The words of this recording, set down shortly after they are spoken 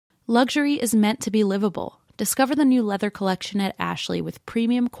Luxury is meant to be livable. Discover the new leather collection at Ashley with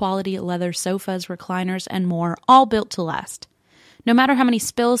premium quality leather sofas, recliners, and more, all built to last. No matter how many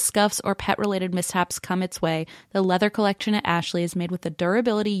spills, scuffs, or pet-related mishaps come its way, the leather collection at Ashley is made with the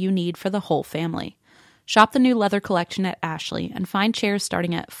durability you need for the whole family. Shop the new leather collection at Ashley and find chairs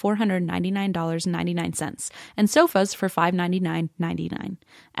starting at $499.99 and sofas for $599.99.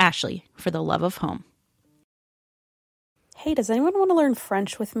 Ashley, for the love of home. Hey, does anyone want to learn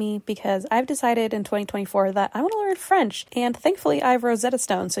French with me? Because I've decided in 2024 that I want to learn French, and thankfully I have Rosetta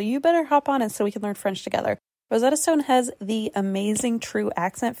Stone, so you better hop on it so we can learn French together. Rosetta Stone has the amazing True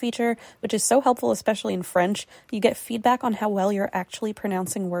Accent feature, which is so helpful, especially in French. You get feedback on how well you're actually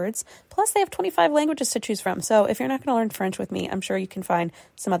pronouncing words. Plus, they have 25 languages to choose from. So if you're not going to learn French with me, I'm sure you can find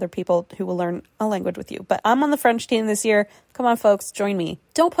some other people who will learn a language with you. But I'm on the French team this year. Come on, folks, join me.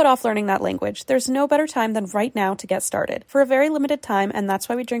 Don't put off learning that language. There's no better time than right now to get started. For a very limited time, and that's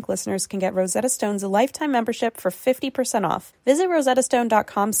why we drink listeners can get Rosetta Stone's lifetime membership for 50% off. Visit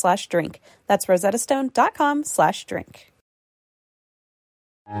rosettastone.com/drink. That's rosettastone.com/drink.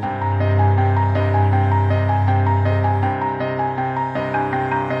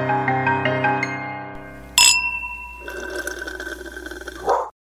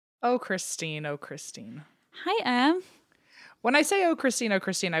 Oh, Christine. Oh, Christine. Hi, Em. When I say, oh, Christine, I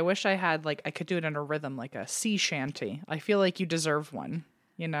wish I had, I could do it in a rhythm, like a sea shanty. I feel like you deserve one,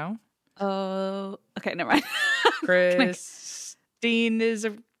 you know? Oh, okay, never mind. Christine is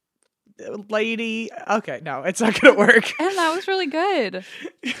a lady. Okay, no, it's not going to work. Em, that was really good.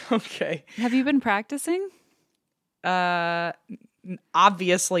 Okay. Have you been practicing?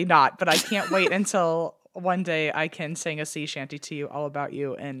 Obviously not, but I can't wait until one day I can sing a sea shanty to you all about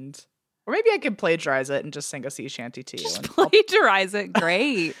you or maybe I could plagiarize it and just sing a sea shanty to you. Just plagiarize it.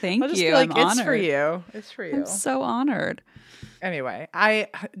 Great. Thank I'll just you. Be like, I'm it's honored. for you. It's for you. I'm so honored. Anyway,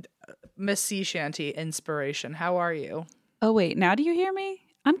 Miss Sea Shanty inspiration. How are you? Oh, wait. Now do you hear me?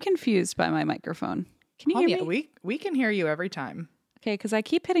 I'm confused by my microphone. Can you hear me? We can hear you every time. Okay, because I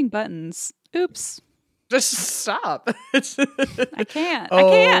keep hitting buttons. Oops. Just stop. I can't. Oh, I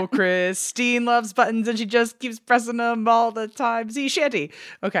can't. Christine loves buttons and she just keeps pressing them all the time. Sea Shanty.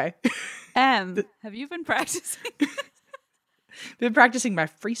 Okay. Have you been practicing? Been practicing my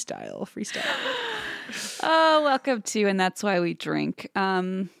freestyle. Oh, welcome to And That's Why We Drink.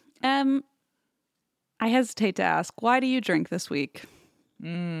 I hesitate to ask, why do you drink this week?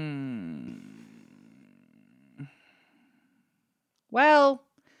 Well,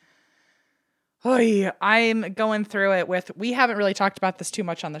 I'm going through it we haven't really talked about this too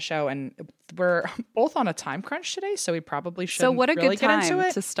much on the show, and we're both on a time crunch today, so we probably shouldn't. So what a really good time get into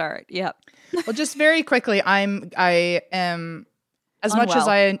it. to start. Yep. Well, just very quickly, I am as Unwell. much as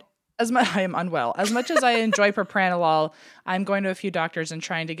I am unwell. As much as I enjoy propranolol, I'm going to a few doctors and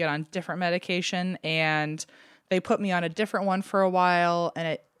trying to get on different medication, and they put me on a different one for a while, and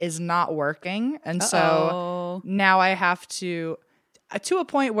it is not working. And so now I have to a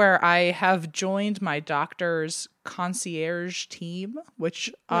point where I have joined my doctor's concierge team,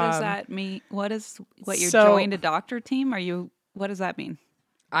 which What does that mean? What you joined a doctor team? What does that mean?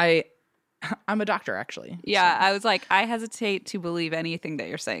 I'm a doctor, actually. Yeah, so. I was like, I hesitate to believe anything that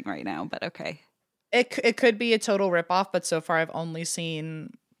you're saying right now, but okay. It could be a total ripoff, but so far I've only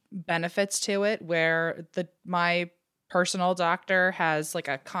seen benefits to it, where my personal doctor has like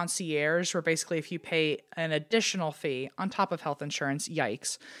a concierge, where basically if you pay an additional fee on top of health insurance,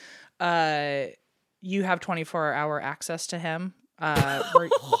 yikes, you have 24-hour access to him.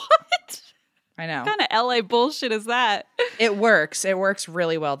 What? I know. What kind of LA bullshit is that? It works. It works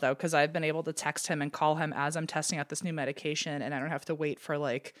really well, though, because I've been able to text him and call him as I'm testing out this new medication, and I don't have to wait for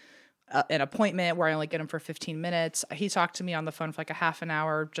like an appointment where I only get him for 15 minutes. He talked to me on the phone for like a half an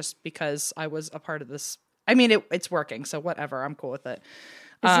hour just because I was a part of this. I mean, it's working, so whatever. I'm cool with it.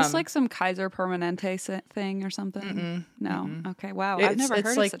 Is this like some Kaiser Permanente thing or something? No. Mm-mm. Okay. Wow. I've never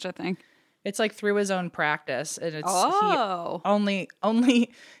heard of such a thing. It's like through his own practice, and it's only.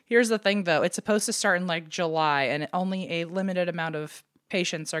 Here's the thing, though. It's supposed to start in like July, and only a limited amount of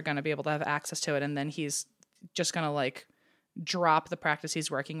patients are going to be able to have access to it, and then he's just going to like drop the practice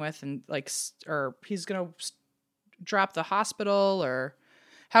he's working with, and like, or he's going to drop the hospital, or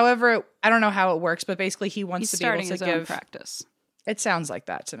however. I don't know how it works, but basically he wants to be able to his own practice. It sounds like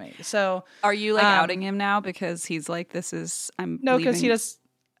that to me. So, are you like outing him now because he's like, no, because he does.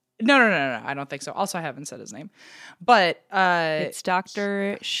 No. I don't think so. Also, I haven't said his name, but it's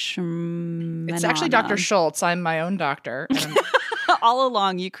Dr. Schmanana. It's actually Dr. Schultz. I'm my own doctor. And all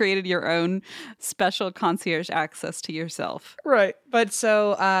along, you created your own special concierge access to yourself. Right. But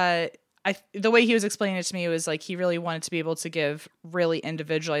so the way he was explaining it to me was like he really wanted to be able to give really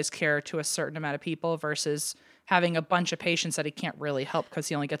individualized care to a certain amount of people versus having a bunch of patients that he can't really help because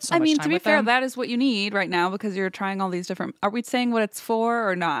he only gets so much time to be with fair, them. that is what you need right now because you're trying all these different. Are we saying what it's for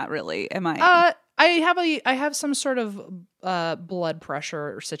or not really? Am I? I have some sort of blood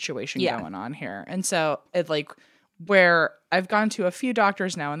pressure situation going on here, and so it like where I've gone to a few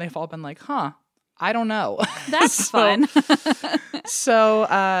doctors now, and they've all been like, "Huh, I don't know." That's fun.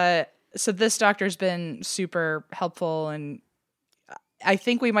 So this doctor's been super helpful, and I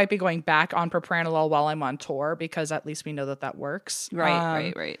think we might be going back on propranolol while I'm on tour because at least we know that works.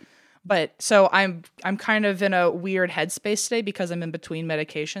 Right. But so I'm kind of in a weird headspace today because I'm in between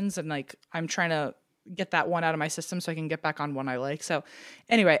medications and like I'm trying to get that one out of my system so I can get back on one I like. So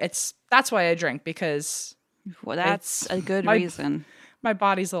anyway, that's why I drink because that's a good reason. My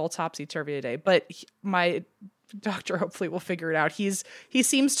body's a little topsy-turvy today, but my doctor hopefully will figure it out. He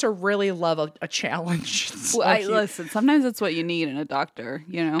seems to really love a challenge. So listen, sometimes that's what you need in a doctor,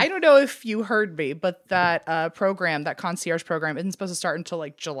 you know? I don't know if you heard me, but that program, that concierge program, isn't supposed to start until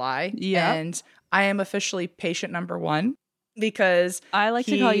like July. Yeah. And I am officially patient number 1 because I like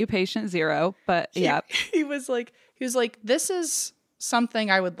to call you patient 0, but yeah. He was like, this is something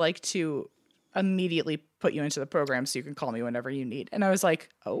I would like to immediately put you into the program so you can call me whenever you need. And I was like,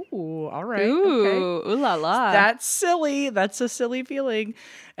 oh, all right. Ooh, okay. Ooh la la. That's silly. That's a silly feeling.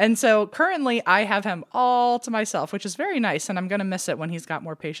 And so currently I have him all to myself, which is very nice. And I'm going to miss it when he's got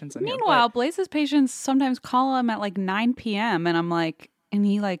more patients in Meanwhile, Blaze's patients sometimes call him at like 9 p.m. And I'm like, and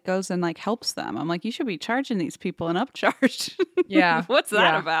he like goes and like helps them. I'm like, you should be charging these people an upcharge. Yeah. What's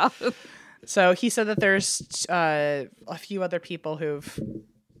that about? So he said that there's a few other people who've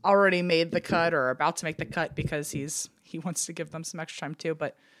already made the cut or are about to make the cut because he wants to give them some extra time too.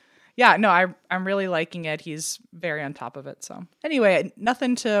 But yeah, no, I'm really liking it. He's very on top of it. So anyway,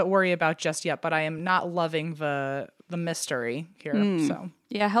 nothing to worry about just yet, but I am not loving the mystery here. So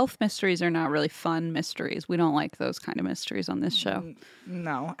yeah, health mysteries are not really fun mysteries. We don't like those kind of mysteries on this show.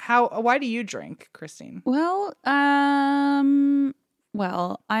 No. Why do you drink, Christine? Well, I'm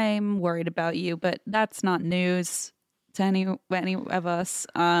worried about you, but that's not news to any of us.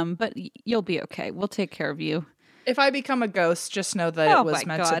 But you'll be okay. We'll take care of you. If I become a ghost, just know that it was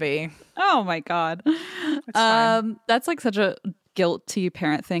meant to be. Oh my God. That's like such a guilt to you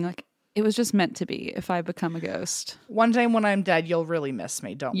parent thing. Like it was just meant to be if I become a ghost. One day when I'm dead, you'll really miss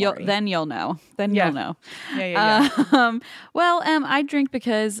me. Don't worry. Then you'll know. You'll know. Yeah. I drink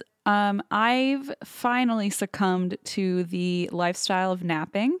because I've finally succumbed to the lifestyle of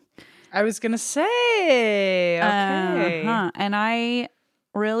napping. I was going to say, okay. And I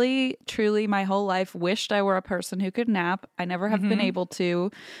really, truly, my whole life wished I were a person who could nap. I never have been able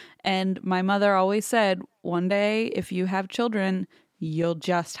to. And my mother always said, one day, if you have children, you'll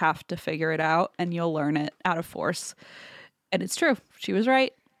just have to figure it out and you'll learn it out of force. And it's true. She was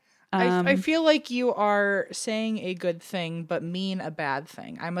right. I feel like you are saying a good thing, but mean a bad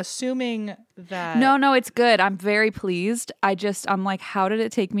thing. I'm assuming that... No, it's good. I'm very pleased. I'm like, how did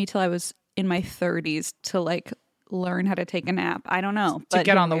it take me till I was in my 30s to like learn how to take a nap? I don't know. To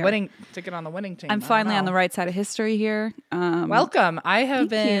get on the winning team. I'm finally on the right side of history here. Welcome. I have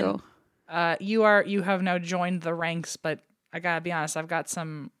been... You. You have now joined the ranks, but I gotta be honest,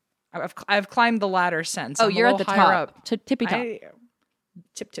 I've climbed the ladder since. You're at the top. Tippy top.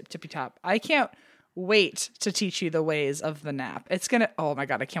 Tippy top. I can't wait to teach you the ways of the nap. It's gonna. Oh my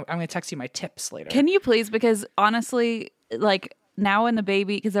God, I'm gonna text you my tips later. Can you please? Because honestly, like now when the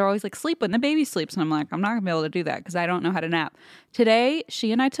baby, because they're always like sleep when the baby sleeps, and I'm like, I'm not gonna be able to do that because I don't know how to nap. Today,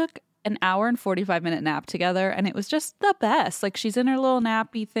 she and I took an hour and 45-minute nap together, and it was just the best. Like she's in her little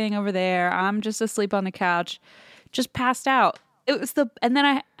nappy thing over there. I'm just asleep on the couch, just passed out. It was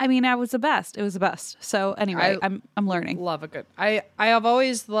I was the best. It was the best. So anyway, I'm learning. Love a good. I have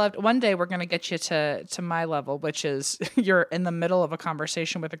always loved. One day we're gonna get you to my level, which is you're in the middle of a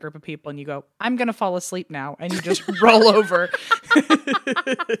conversation with a group of people, and you go, "I'm gonna fall asleep now," and you just roll over.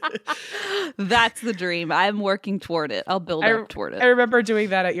 That's the dream. I'm working toward it. I'll build up toward it. I remember doing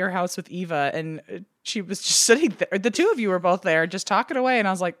that at your house with Eva, and she was just sitting there. The two of you were both there, just talking away, and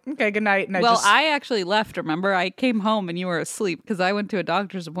I was like, "Okay, good night." And I actually left. Remember, I came home and you were asleep because I went to a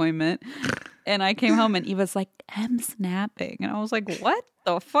doctor's appointment, and I came home and Eva's like, "Em's napping," and I was like, "What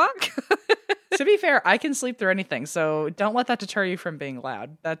the fuck?" To be fair, I can sleep through anything, so don't let that deter you from being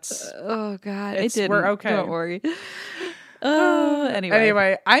loud. That's oh God, it didn't. We're okay. Don't worry.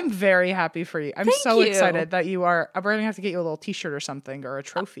 Anyway, I'm very happy for you. I'm Thank so you. excited that you are. We're gonna have to get you a little T-shirt or something or a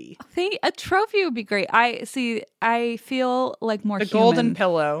trophy. A trophy would be great. I feel like more the human. golden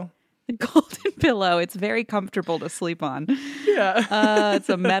pillow. golden pillow. It's very comfortable to sleep on. Yeah. It's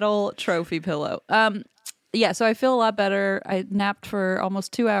a metal trophy pillow. Yeah, so I feel a lot better. I napped for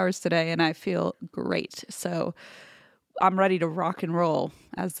almost 2 hours today, and I feel great. So I'm ready to rock and roll,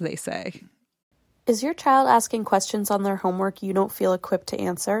 as they say. Is your child asking questions on their homework you don't feel equipped to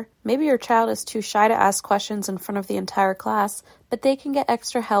answer? Maybe your child is too shy to ask questions in front of the entire class, but they can get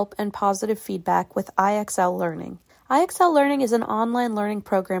extra help and positive feedback with IXL Learning. IXL Learning is an online learning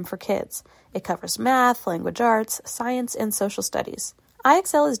program for kids. It covers math, language arts, science, and social studies.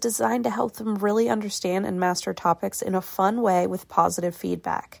 IXL is designed to help them really understand and master topics in a fun way with positive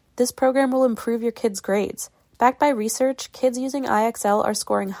feedback. This program will improve your kids' grades. Backed by research, kids using IXL are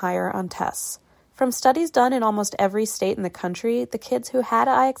scoring higher on tests. From studies done in almost every state in the country, the kids who had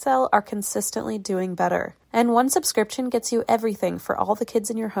IXL are consistently doing better. And one subscription gets you everything for all the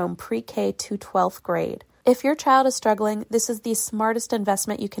kids in your home pre-K to 12th grade. If your child is struggling, this is the smartest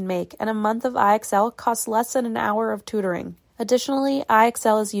investment you can make, and a month of IXL costs less than an hour of tutoring. Additionally,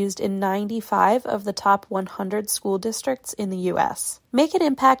 IXL is used in 95 of the top 100 school districts in the U.S. Make an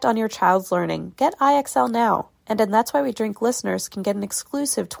impact on your child's learning. Get IXL now. And That's Why We Drink listeners can get an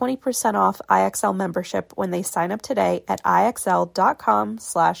exclusive 20% off IXL membership when they sign up today at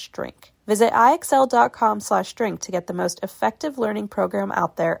IXL.com/drink. Visit IXL.com/drink to get the most effective learning program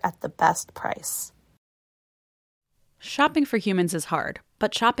out there at the best price. Shopping for humans is hard,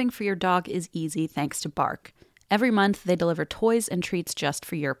 but shopping for your dog is easy thanks to Bark. Every month, they deliver toys and treats just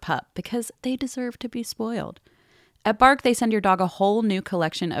for your pup because they deserve to be spoiled. At Bark, they send your dog a whole new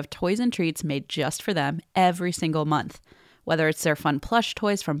collection of toys and treats made just for them every single month. Whether it's their fun plush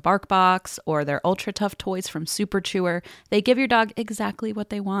toys from BarkBox or their ultra tough toys from Super Chewer, they give your dog exactly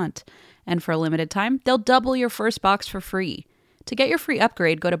what they want. And for a limited time, they'll double your first box for free. To get your free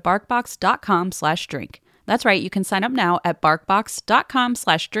upgrade, go to barkbox.com/drink. That's right, you can sign up now at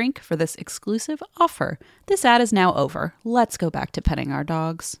barkbox.com/drink for this exclusive offer. This ad is now over. Let's go back to petting our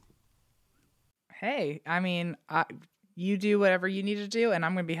dogs. Hey, I mean, you do whatever you need to do, and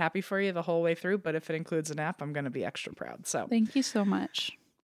I'm going to be happy for you the whole way through. But if it includes a nap, I'm going to be extra proud. So Thank you so much.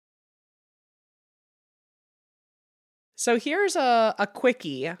 So here's a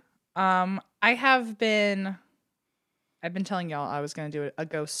quickie. I've been telling y'all I was going to do a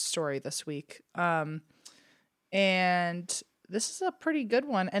ghost story this week. And this is a pretty good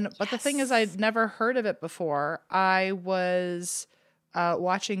one. But the thing is, I'd never heard of it before. I was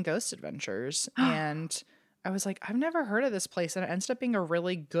watching Ghost Adventures and I was like, I've never heard of this place, and it ended up being a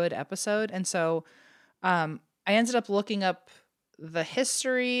really good episode. And so I ended up looking up the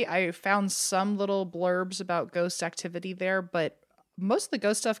history. I found some little blurbs about ghost activity there, but most of the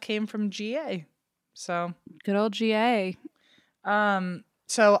ghost stuff came from GA. So good old GA. So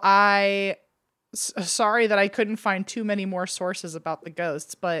sorry that I couldn't find too many more sources about the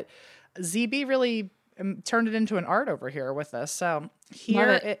ghosts, but ZB really turned it into an art over here with us. So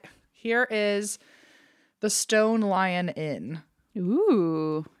here is the Stone Lion Inn.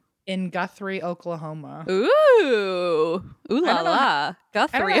 Ooh. In Guthrie, Oklahoma. Ooh la la.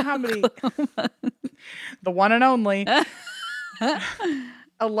 Guthrie, I don't know how many. The one and only.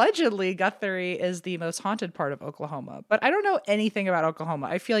 Allegedly, Guthrie is the most haunted part of Oklahoma, but I don't know anything about Oklahoma.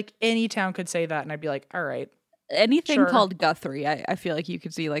 I feel like any town could say that, and I'd be like, all right. Anything sure. called Guthrie, I feel like you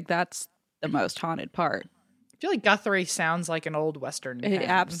could see, like, that's the most haunted part. I feel like Guthrie sounds like an old Western town. It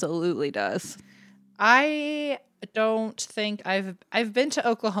absolutely does. I don't think I've been to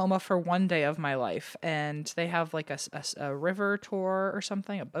Oklahoma for one day of my life, and they have like a river tour or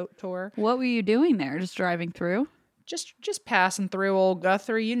something, a boat tour. What were you doing there? Just driving through? Just passing through old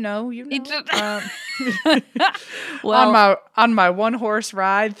Guthrie, you know. Well, on my one horse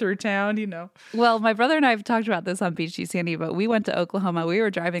ride through town, you know. Well, my brother and I have talked about this on Beach G Sandy, but we went to Oklahoma. We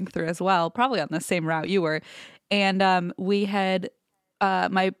were driving through as well, probably on the same route you were, and we had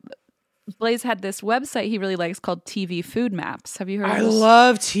my Blaze had this website he really likes called TV Food Maps. Have you heard of this? I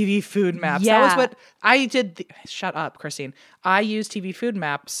love TV Food Maps. Yeah. That was what I did. Shut up, Christine. I used TV Food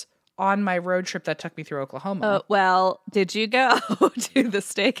Maps on my road trip that took me through Oklahoma. Well, did you go to the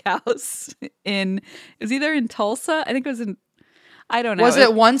steakhouse it was either in Tulsa? I think it was in, I don't know. Was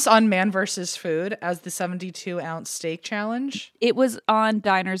it once on Man vs. Food as the 72-ounce steak challenge? It was on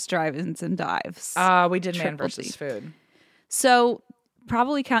Diners, Drive-Ins, and Dives. We did Man Triple vs. D. Food. So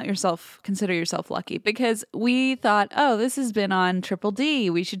probably consider yourself lucky, because we thought, oh, this has been on Triple D.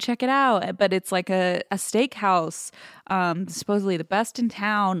 We should check it out. But it's like a steakhouse, supposedly the best in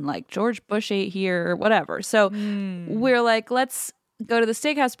town, like George Bush ate here or whatever. So we're like, let's go to the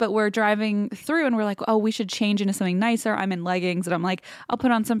steakhouse, but we're driving through and we're like, oh, we should change into something nicer. I'm in leggings and I'm like, I'll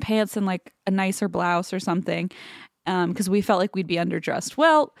put on some pants and like a nicer blouse or something. because we felt like we'd be underdressed.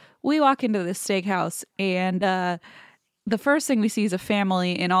 Well, we walk into this steakhouse, and the first thing we see is a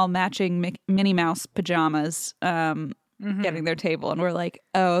family in all matching Minnie Mouse pajamas getting their table. And we're like,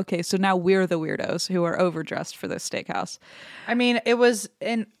 oh, okay, so now we're the weirdos who are overdressed for this steakhouse. I mean, it was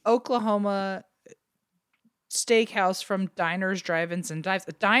in Oklahoma steakhouse from diners, drive-ins, and dives.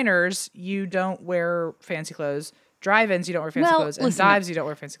 Diners, you don't wear fancy clothes. Drive-ins, you don't wear fancy clothes. And dives, you don't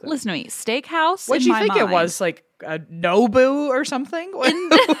wear fancy clothes. Listen to me. Steakhouse, what do you think it was? Like a Nobu or something?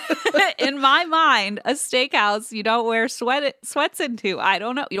 In my mind, a steakhouse you don't wear sweats into. I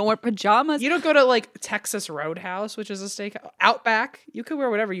don't know. You don't wear pajamas. You don't go to like Texas Roadhouse, which is a steakhouse. Outback. You could wear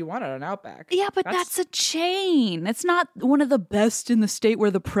whatever you want at an Outback. Yeah, but that's a chain. It's not one of the best in the state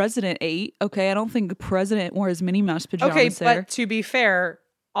where the president ate. Okay, I don't think the president wore his Minnie Mouse pajamas there. But to be fair,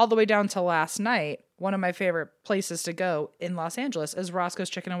 all the way down to last night, one of my favorite places to go in Los Angeles is Roscoe's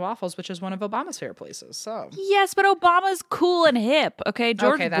Chicken and Waffles, which is one of Obama's favorite places. So yes, but Obama's cool and hip. Okay,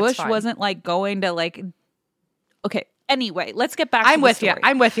 George Bush fine. Wasn't like going to like. Okay, anyway, let's get back. I'm to with the you. story.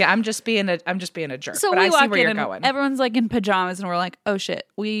 I'm with you. I'm just being a jerk. So but we I walk see where in you're and going. everyone's like in pajamas, and we're like, oh shit,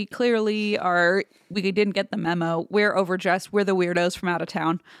 we clearly are. We didn't get the memo. We're overdressed. We're the weirdos from out of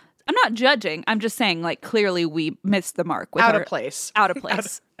town. I'm not judging. I'm just saying, like, clearly we missed the mark. With Out of place. Out of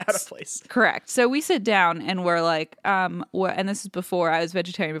place. out of place. Correct. So we sit down and we're like, and this is before I was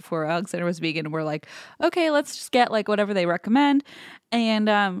vegetarian, before Alexander was vegan. And we're like, okay, let's just get like whatever they recommend.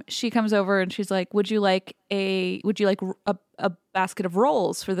 And she comes over and she's like, would you like a basket of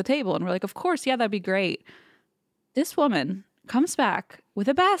rolls for the table? And we're like, of course. Yeah, that'd be great. This woman comes back with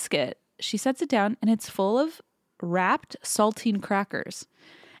a basket. She sets it down and it's full of wrapped saltine crackers.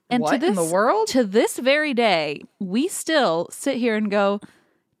 And what in the world? To this very day, we still sit here and go,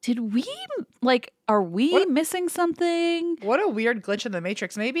 did we, like, are we missing something? What a weird glitch in the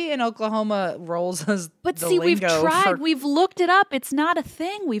Matrix. Maybe in Oklahoma, rolls is But the see, we've lingo tried. for- We've looked it up. It's not a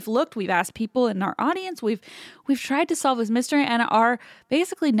thing. We've looked. We've asked people in our audience. We've tried to solve this mystery. And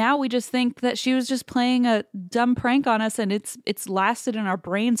basically now we just think that she was just playing a dumb prank on us. And it's lasted in our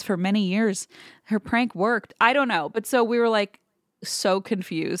brains for many years. Her prank worked. I don't know. But so we were like, so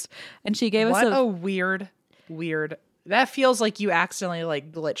confused, and she gave us a weird that feels like you accidentally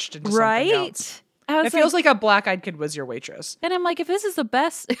like glitched into something else. It feels like a black-eyed kid was your waitress, and I'm like, if this is the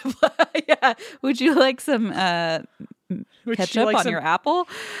best, yeah, would you like some ketchup on your apple?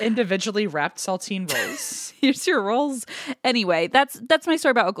 Individually wrapped saltine rolls. Here's your rolls. Anyway, that's my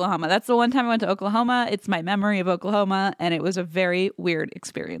story about Oklahoma. That's the one time I went to Oklahoma. It's my memory of Oklahoma, and it was a very weird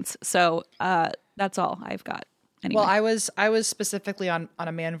experience. So that's all I've got. Anyway. Well, I was specifically on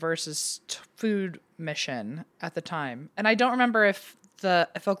a man versus food mission at the time, and I don't remember if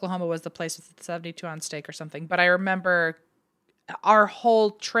Oklahoma was the place with the 72-ounce steak or something, but I remember our whole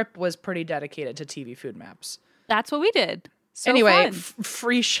trip was pretty dedicated to TV food maps. That's what we did. So anyway, fun.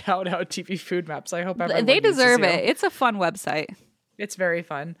 Free shout out TV food maps. I hope everyone they deserve uses it. It's a fun website. It's very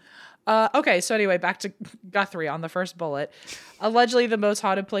fun. Okay, so anyway, back to Guthrie on the first bullet. Allegedly the most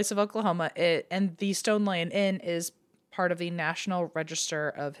haunted place of Oklahoma, and the Stone Lion Inn is part of the National Register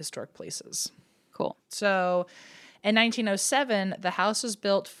of Historic Places. Cool. So in 1907, the house was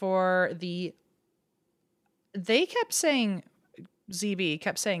built for they kept saying, ZB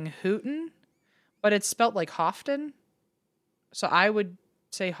kept saying Houghton, but it's spelt like Houghton. So I would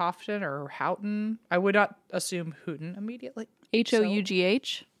say Houghton or Houghton. I would not assume Houghton immediately.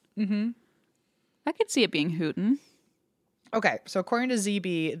 Hough? Mm-hmm. I could see it being Houghton. Okay, so according to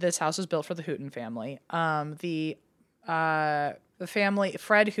ZB, this house was built for the Houghton family. The family,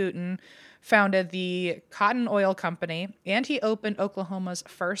 Fred Houghton, founded the Cotton Oil Company, and he opened Oklahoma's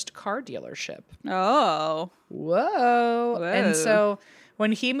first car dealership. Oh. Whoa. And so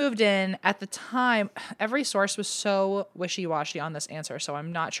when he moved in, at the time, every source was so wishy-washy on this answer, so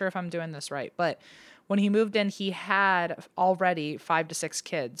I'm not sure if I'm doing this right, but when he moved in, he had already 5 to 6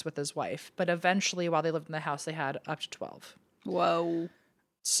 kids with his wife, but eventually, while they lived in the house, they had up to 12. Whoa.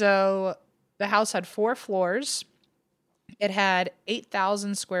 So the house had 4 floors. It had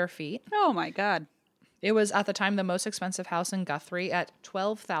 8,000 square feet. Oh my God. It was at the time the most expensive house in Guthrie at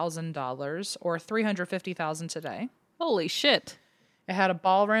 $12,000 or $350,000 today. Holy shit. It had a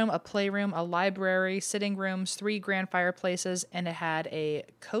ballroom, a playroom, a library, sitting rooms, 3 grand fireplaces, and it had a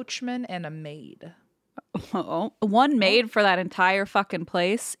coachman and a maid. Oh, one maid for that entire fucking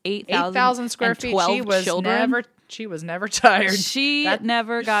place. 8,000 square feet. 12 She was never tired. She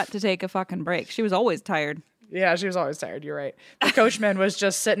never got to take a fucking break. She was always tired. Yeah, she was always tired. You're right. The coachman was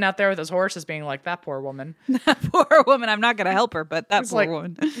just sitting out there with his horses being like, that poor woman. That poor woman. I'm not going to help her, but that poor like,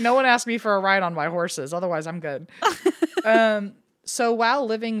 woman. No one asked me for a ride on my horses. Otherwise, I'm good. So while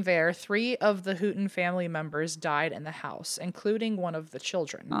living there, 3 of the Houghton family members died in the house, including one of the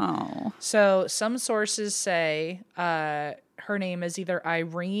children. Oh. So some sources say her name is either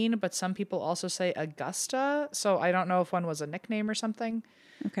Irene, but some people also say Augusta. So I don't know if one was a nickname or something.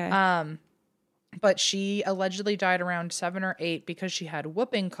 Okay. But she allegedly died around 7 or 8 because she had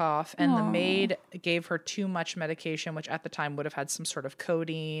whooping cough, and the maid gave her too much medication, which at the time would have had some sort of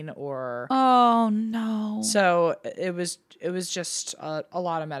codeine or. Oh no. So it was just a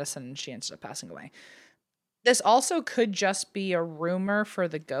lot of medicine, and she ended up passing away. This also could just be a rumor for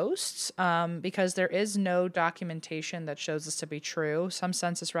the ghosts, because there is no documentation that shows this to be true. Some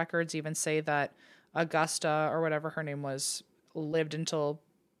census records even say that Augusta, or whatever her name was, lived until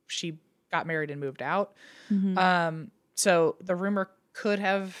she got married and moved out. So the rumor could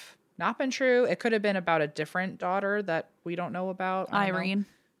have not been true. It could have been about a different daughter that we don't know about. Irene.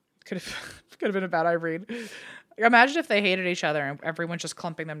 Could have been about Irene. Imagine if they hated each other and everyone's just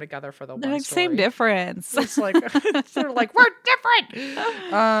clumping them together for the They're one like, story. same difference. It's like they're like, we're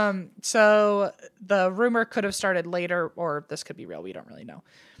different. So the rumor could have started later, or this could be real. We don't really know.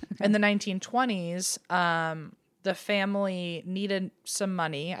 Okay. In the 1920s, the family needed some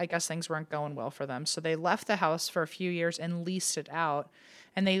money. I guess things weren't going well for them. So they left the house for a few years and leased it out.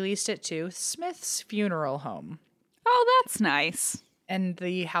 And they leased it to Smith's Funeral Home. Oh, that's nice. And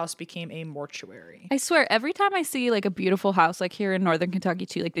the house became a mortuary. I swear, every time I see like a beautiful house, like here in Northern Kentucky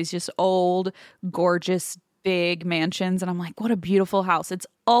too, like these just old, gorgeous, big mansions, and I'm like, what a beautiful house. It's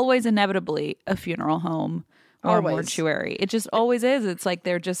always inevitably a funeral home or a mortuary. It just always is. It's like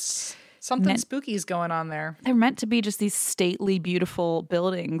they're just... Something spooky's going on there. They're meant to be just these stately, beautiful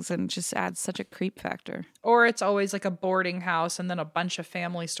buildings, and just adds such a creep factor. Or it's always like a boarding house, and then a bunch of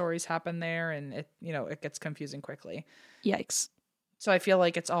family stories happen there, and it gets confusing quickly. Yikes. So I feel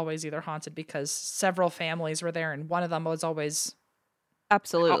like it's always either haunted because several families were there, and one of them was always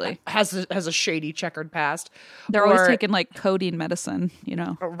absolutely has a shady checkered past. They're always taking like codeine medicine,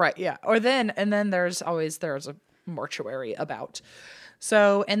 Right? Yeah. Or then there's a mortuary about.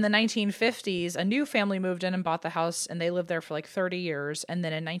 So in the 1950s, a new family moved in and bought the house, and they lived there for like 30 years. And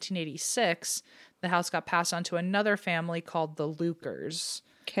then in 1986, the house got passed on to another family called the Lukers.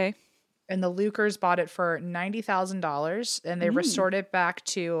 Okay. And the Lukers bought it for $90,000, and they restored it back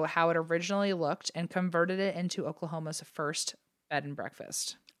to how it originally looked and converted it into Oklahoma's first bed and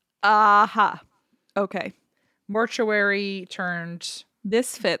breakfast. Aha. Okay. Mortuary turned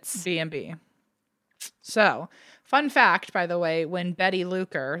this fits B&B. So, fun fact, by the way, when Betty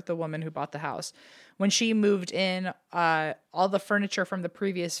Luker, the woman who bought the house, when she moved in, all the furniture from the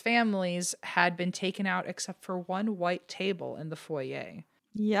previous families had been taken out except for one white table in the foyer.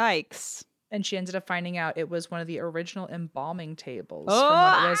 Yikes. And she ended up finding out it was one of the original embalming tables from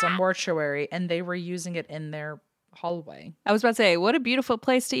when it was a mortuary, and they were using it in their hallway. I was about to say, what a beautiful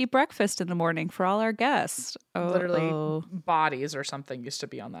place to eat breakfast in the morning for all our guests. Literally bodies or something used to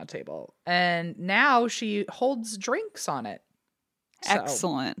be on that table. And now she holds drinks on it. So,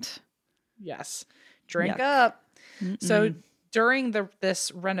 excellent. Yes. Drink up. Mm-mm. So during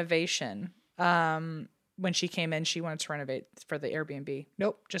this renovation, when she came in, she wanted to renovate for the Airbnb.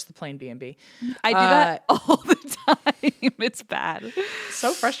 Nope, just the plain B&B. I do that all the time. It's bad.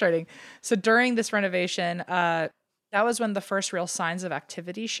 So frustrating. So during this renovation, that was when the first real signs of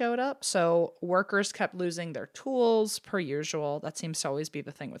activity showed up. So workers kept losing their tools per usual. That seems to always be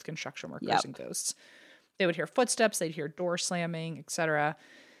the thing with construction workers and ghosts. They would hear footsteps, they'd hear door slamming, etc.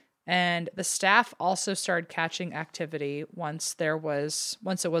 And the staff also started catching activity once it was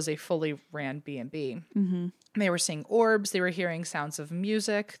a fully ran B&B. Mm-hmm. They were seeing orbs. They were hearing sounds of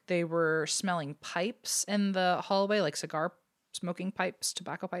music. They were smelling pipes in the hallway, like cigar smoking pipes,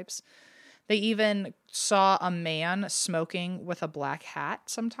 tobacco pipes. They even saw a man smoking with a black hat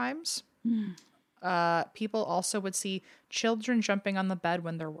sometimes. People also would see children jumping on the bed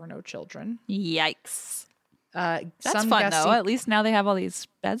when there were no children. Yikes. That's fun, though. At least now they have all these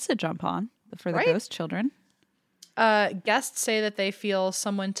beds to jump on for the ghost children. Guests say that they feel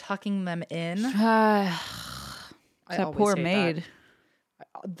someone tucking them in. That poor maid.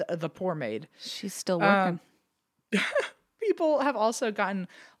 The poor maid. She's still working. People have also gotten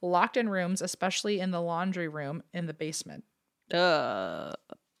locked in rooms, especially in the laundry room in the basement. Firm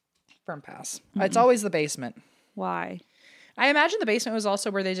pass. It's always the basement. Why? I imagine the basement was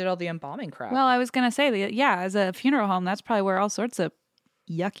also where they did all the embalming crap. Well, I was going to say, as a funeral home, that's probably where all sorts of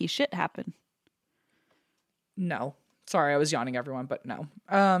yucky shit happened. No. Sorry, I was yawning, everyone, but no.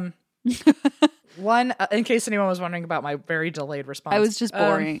 One, in case anyone was wondering about my very delayed response. I was just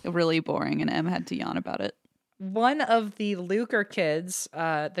boring, really boring, and Em had to yawn about it. One of the Luker kids,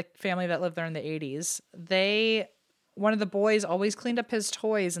 the family that lived there in the 80s, they one of the boys always cleaned up his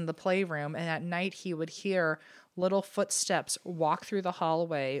toys in the playroom, and at night he would hear little footsteps walk through the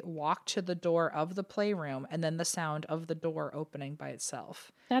hallway, walk to the door of the playroom, and then the sound of the door opening by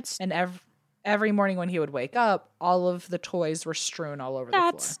itself. And every morning when he would wake up, all of the toys were strewn all over the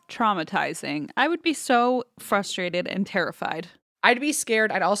floor. That's traumatizing. I would be so frustrated and terrified. I'd be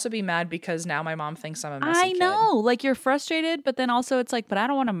scared. I'd also be mad because now my mom thinks I'm a messy I kid. know. Like, you're frustrated, but then also it's like, but I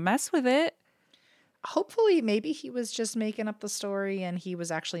don't want to mess with it. Hopefully, maybe he was just making up the story and he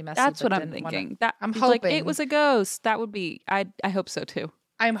was actually messy. That's but what I'm didn't thinking. I'm he's like, hoping. it was a ghost. That would be, I hope so too.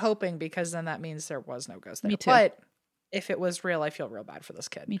 I'm hoping because then that means there was no ghost there. Me too. But if it was real, I feel real bad for this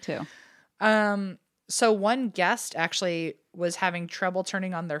kid. Me too. So one guest actually was having trouble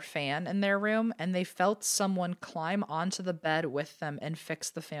turning on their fan in their room, and they felt someone climb onto the bed with them and fix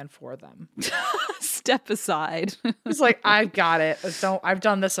the fan for them. Step aside. It's like, I've got it. I've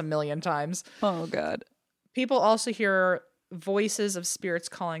done this a million times. Oh, God. People also hear voices of spirits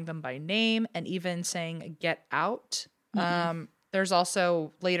calling them by name and even saying, get out. There's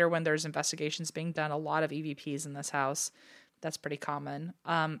also, later when there's investigations being done, a lot of EVPs in this house. That's pretty common.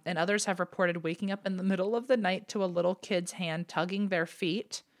 And others have reported waking up in the middle of the night to a little kid's hand tugging their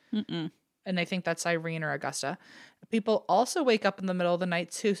feet. And they think that's Irene or Augusta. People also wake up in the middle of the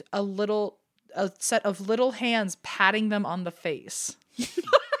night to a set of little hands patting them on the face.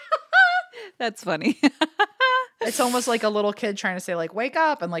 That's funny. It's almost like a little kid trying to say, like, wake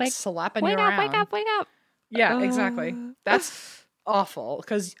up, and like slapping you around. Wake up. Yeah, exactly. That's awful.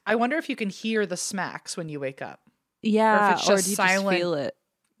 Because I wonder if you can hear the smacks when you wake up. Yeah. Or if it's just do you silent. just feel it?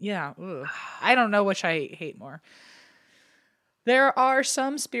 Yeah. Ugh. I don't know which I hate more. There are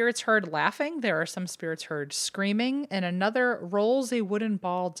some spirits heard laughing. There are some spirits heard screaming. And another rolls a wooden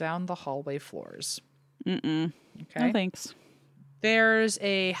ball down the hallway floors. Okay. No, thanks. There's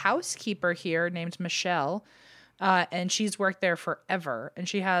a housekeeper here named Michelle. And she's worked there forever. And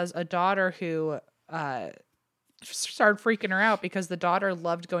she has a daughter who started freaking her out because the daughter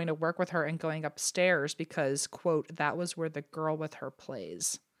loved going to work with her and going upstairs because, quote, that was where the girl with her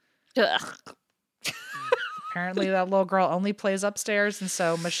plays. Ugh. Apparently that little girl only plays upstairs, and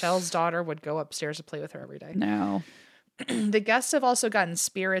so Michelle's daughter would go upstairs to play with her every day. No. The guests have also gotten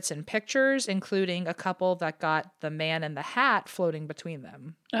spirits in pictures, including a couple that got the man in the hat floating between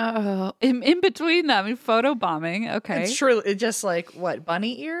them. Oh, in between them, in photo bombing. Okay. It's true. It's just like, what,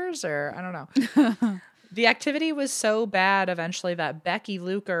 bunny ears? Or I don't know. The activity was so bad eventually that Becky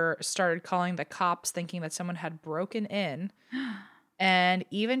Luker started calling the cops thinking that someone had broken in and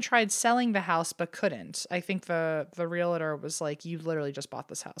even tried selling the house but couldn't. I think the realtor was like, you literally just bought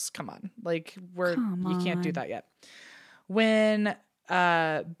this house. Come on. Like, you can't do that yet. When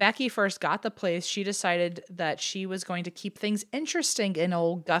Becky first got the place, she decided that she was going to keep things interesting in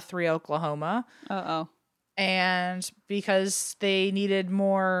old Guthrie, Oklahoma. Uh-oh. And because they needed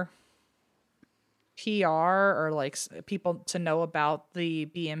more PR or like people to know about the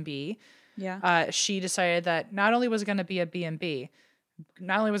B&B, she decided that not only was it going to be a B&B,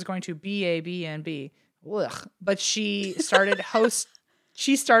 not only was it going to be a B&B, but she started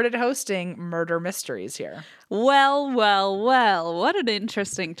hosting murder mysteries here. Well, what an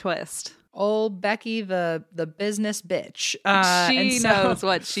interesting twist. Old Becky, the business bitch. She knows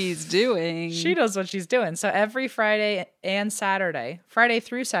what she's doing. She knows what she's doing. So every Friday and Saturday, Friday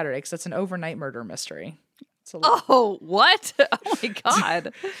through Saturday, because it's an overnight murder mystery. Oh, what? Oh my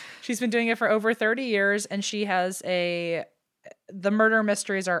God. She's been doing it for over 30 years, and she has the murder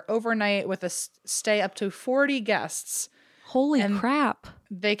mysteries are overnight with a stay up to 40 guests. Holy crap.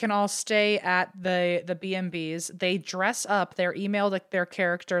 They can all stay at the B&Bs. They dress up. They're emailed like their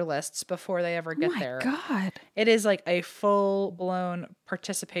character lists before they ever get there. Oh my God. It is like a full-blown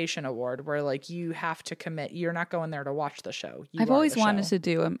participation award where like you have to commit. You're not going there to watch the show. I've always wanted to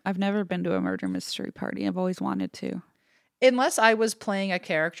do them. I've never been to a murder mystery party. I've always wanted to. Unless I was playing a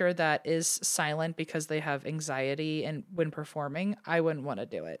character that is silent because they have anxiety and when performing, I wouldn't want to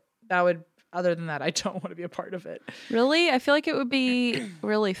do it. Other than that, I don't want to be a part of it. Really? I feel like it would be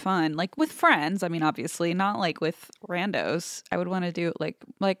really fun. Like with friends, I mean, obviously, not like with randos. I would want to do it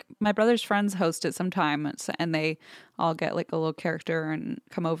like my brother's friends host it sometimes, and they all get like a little character and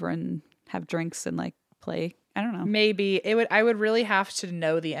come over and have drinks and like play. I don't know. Maybe I would really have to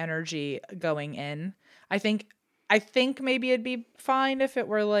know the energy going in. I think maybe it'd be fine if it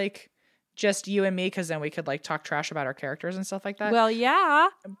were like just you and me, because then we could like talk trash about our characters and stuff like that. Well, yeah.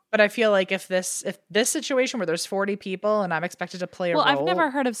 But I feel like if this situation where there's 40 people and I'm expected to play a role. Well, I've never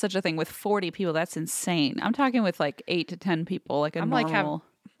heard of such a thing with 40 people. That's insane. I'm talking with like 8 to 10 people, like a normal.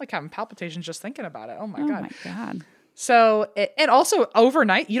 Like having palpitations just thinking about it. Oh my Oh God. my God. So, and also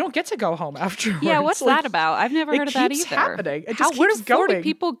overnight, you don't get to go home afterwards. Yeah, what's Like, that about? I've never heard of that keeps either. happening. It just Where keeps do 40 going.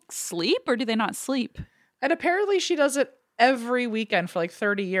 people sleep, or do they not sleep? And apparently she does it every weekend for like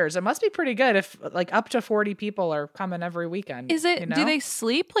 30 years. It must be pretty good if like up to 40 people are coming every weekend. Is it? you know? Do they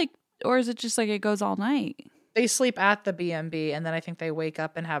sleep like, or is it just like it goes all night? They sleep at the B&B, and then I think they wake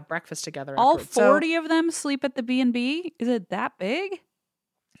up and have breakfast together. All afterwards. So, 40 of them sleep at the B&B? Is it that big?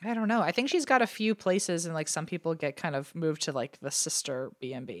 I don't know. I think she's got a few places, and like some people get kind of moved to like the sister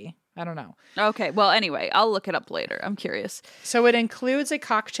B&B. I don't know. Okay, well, anyway, I'll look it up later. I'm curious. So it includes a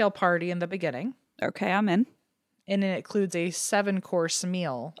cocktail party in the beginning, Okay, I'm in. and it includes a 7-course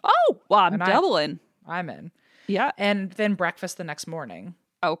meal. Oh, well, I'm And doubling. I'm in. Yeah. And then breakfast the next morning.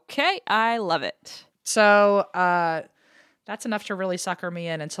 Okay, I love it. So that's enough to really sucker me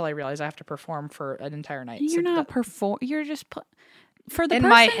in until I realize I have to perform for an entire night. You're So not you're just for the In person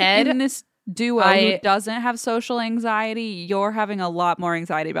my head, in this duo who doesn't have social anxiety, you're having a lot more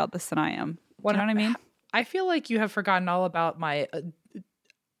anxiety about this than I am. Do you know what I mean? I feel like you have forgotten all about my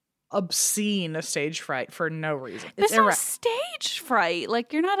obscene stage fright for no reason. It's not stage fright.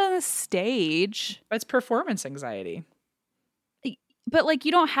 Like, you're not on a stage. It's performance anxiety. But like,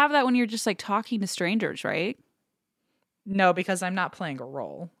 you don't have that when you're just like talking to strangers, right? No, because I'm not playing a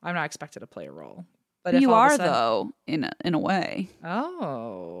role. I'm not expected to play a role. But You all of are a sudden- though, in a way.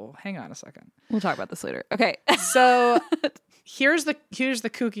 Oh, hang on a second. We'll talk about this later. Okay. So here's the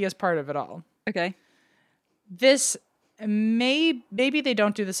kookiest part of it all. Okay. This maybe they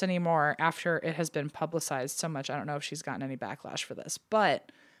don't do this anymore after it has been publicized so much. I don't know if she's gotten any backlash for this,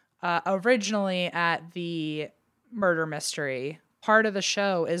 but originally at the murder mystery, part of the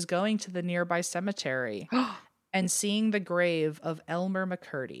show is going to the nearby cemetery and seeing the grave of Elmer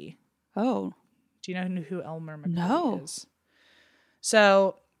McCurdy. Oh. Do you know who Elmer McCurdy No. is?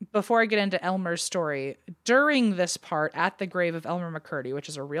 So before I get into Elmer's story, during this part at the grave of Elmer McCurdy, which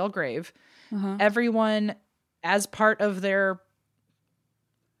is a real grave, everyone, as part of their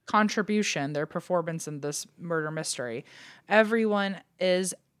contribution, their performance in this murder mystery, everyone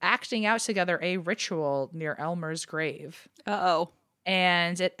is acting out together a ritual near Elmer's grave. Uh-oh.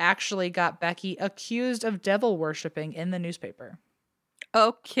 And it actually got Becky accused of devil worshipping in the newspaper.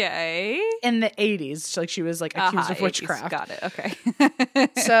 Okay. In the 80s, like she was like accused of 80s. witchcraft. Got it. Okay.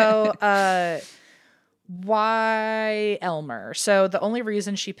 So, why Elmer? So the only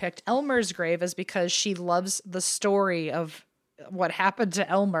reason she picked Elmer's grave is because she loves the story of what happened to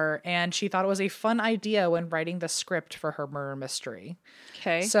Elmer, and she thought it was a fun idea when writing the script for her murder mystery.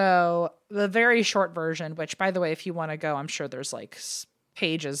 Okay. So the very short version, which by the way, if you want to go, I'm sure there's like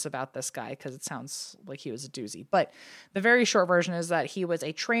pages about this guy because it sounds like he was a doozy. But the very short version is that he was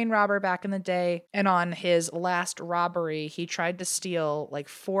a train robber back in the day, and on his last robbery, he tried to steal like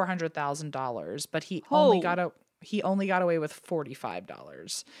 $400,000, but he only got away with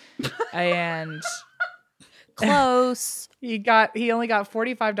 $45, and Close. he only got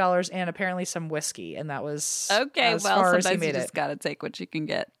 $45 and apparently some whiskey, and that was Okay. as Well, far as he sometimes you made just it. gotta take what you can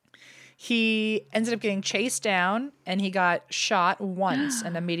get. He ended up getting chased down, and he got shot once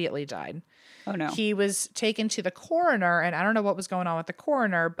and immediately died. Oh no. He was taken to the coroner, and I don't know what was going on with the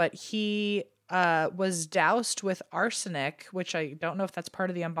coroner, but he was doused with arsenic, which I don't know if that's part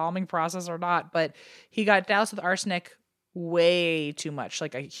of the embalming process or not, but he got doused with arsenic way too much,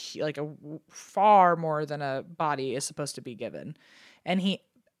 like a far more than a body is supposed to be given, and he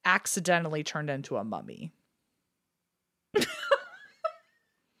accidentally turned into a mummy.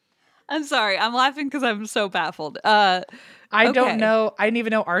 I'm sorry. I'm laughing because I'm so baffled. I Okay. don't know. I didn't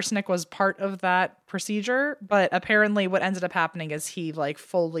even know arsenic was part of that procedure, but apparently what ended up happening is he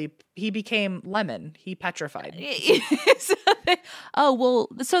became lemon. He petrified. Oh, well,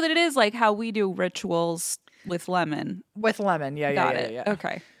 so that it is like how we do rituals with lemon. With lemon. Yeah, Got yeah, it. yeah, yeah.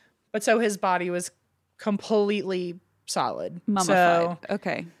 Okay. But so his body was completely solid. Mummified. So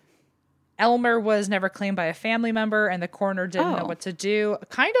Okay. Elmer was never claimed by a family member, and the coroner didn't know Oh. what to do.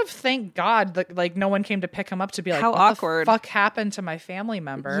 Kind of thank God that like no one came to pick him up to be like, How what awkward. the fuck happened to my family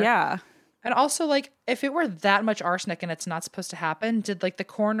member? Yeah. And also, like, if it were that much arsenic and it's not supposed to happen, did like the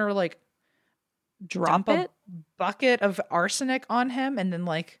coroner like Drop dump it? a bucket of arsenic on him and then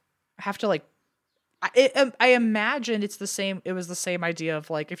like have to like? I imagine it's the same. It was the same idea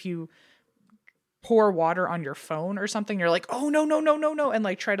of like if you pour water on your phone or something, you're like, oh no, and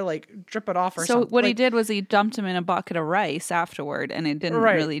like try to like drip it off or So something. what he Like, did was he dumped him in a bucket of rice afterward, and it didn't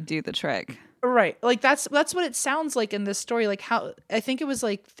Right. really do the trick. Right. Like that's what it sounds like in this story. Like how I think it was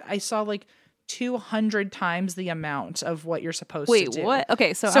like I saw like 200 times the amount of what you're supposed to Wait, do. what?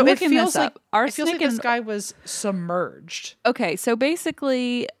 Okay, so So I'm it looking feels this up. like it feels Arsenic like this and guy was submerged. okay, so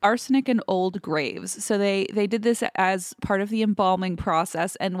basically arsenic in old graves. So they did this as part of the embalming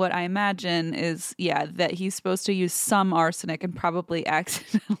process, and what I imagine is that he's supposed to use some arsenic and probably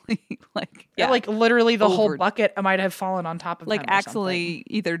accidentally Like literally the whole Over- bucket might have fallen on top of like him or accidentally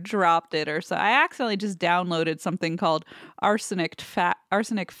either dropped it or so. I accidentally just downloaded something called arsenic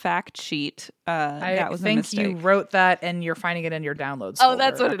fact sheet. That was a think mistake. you wrote that and you're finding it in your downloads. Oh,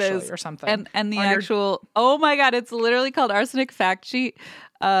 that's folder, what it actually, is, or something. And the On your- actual oh my god, it's literally called arsenic fact sheet.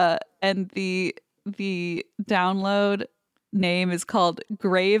 And the download name is called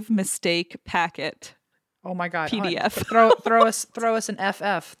Grave Mistake Packet. Oh my god, PDF. throw us an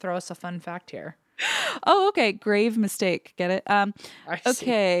FF. Throw us a fun fact here. Oh, okay, grave mistake. Get it? I see.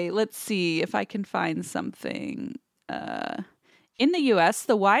 Okay, let's see if I can find something. In the U.S.,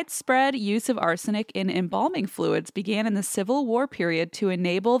 the widespread use of arsenic in embalming fluids began in the Civil War period to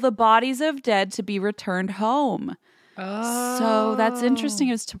enable the bodies of dead to be returned home. Oh. So that's interesting.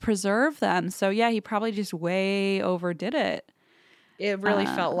 It was to preserve them. So yeah, he probably just way overdid it. It really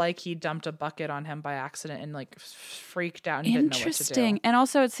felt like he dumped a bucket on him by accident and like freaked out and didn't know what to do. Interesting. And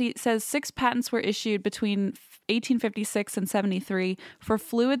also it says 6 patents were issued between 1856 and 73 for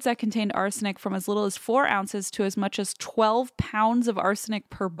fluids that contained arsenic from as little as 4 ounces to as much as 12 pounds of arsenic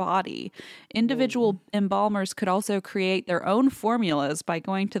per body. Individual embalmers could also create their own formulas by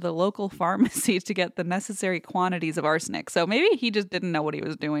going to the local pharmacy to get the necessary quantities of arsenic. So maybe he just didn't know what he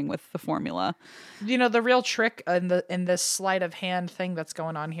was doing with the formula. You know, the real trick in this sleight of hand thing that's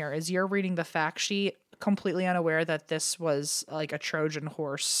going on here is you're reading the fact sheet completely unaware that this was like a Trojan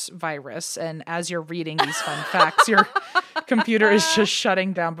horse virus, and as you're reading these fun facts, your computer is just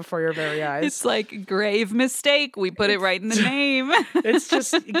shutting down before your very eyes. It's like grave mistake. We put it right in the name. It's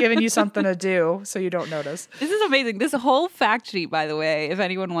just giving you something to do so you don't notice. This is amazing. This whole fact sheet, by the way, if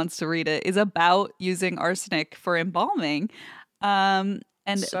anyone wants to read it, is about using arsenic for embalming. And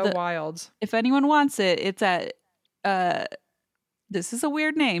So wild. if anyone wants it, it's at this is a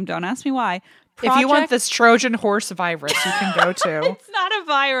weird name. Don't ask me why. If you want this Trojan horse virus, you can go to It's not a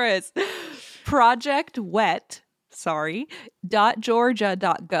virus. Project Wet,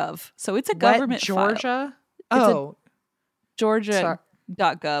 .georgia.gov. So it's a government file. Georgia. a-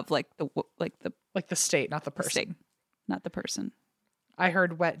 Georgia.gov, like the state, not the person. state, not the person. I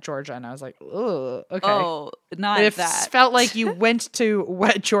heard wet Georgia and I was like, oh, okay. Oh, not It that. felt like you went to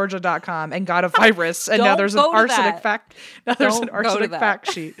wetgeorgia.com and got a virus, and now Don't there's an go to arsenic that. fact. Now there's Don't an go to arsenic that.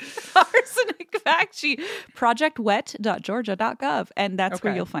 fact sheet. Arsenic fact sheet. Projectwet.georgia.gov. And that's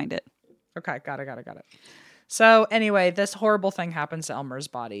where Okay. you'll find it. Okay, got it. So anyway, this horrible thing happens to Elmer's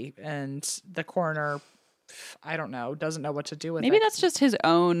body, and the coroner, I don't know, doesn't know what to do with Maybe it. that's just his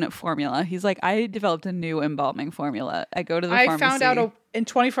own formula. He's like, I developed a new embalming formula. I go to the I pharmacy. found out in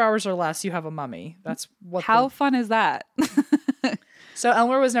 24 hours or less, you have a mummy. That's what. How fun is that? So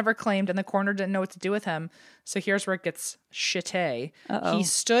Elmer was never claimed, and the coroner didn't know what to do with him. So here's where it gets shitty. Uh-oh. He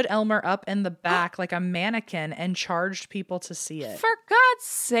stood Elmer up in the back like a mannequin and charged people to see it For God's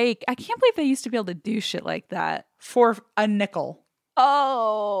sake. I can't believe they used to be able to do shit like that. for a nickel.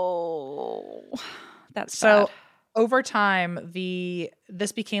 Oh. That's So sad. over time,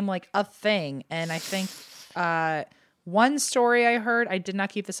 this became like a thing, and I think one story I heard, I did not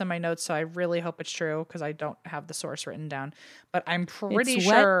keep this in my notes, so I really hope it's true because I don't have the source written down. But I'm pretty It's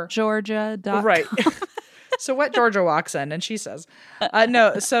sure. wetgeorgia.com. Right. So Wet Georgia walks in and she says,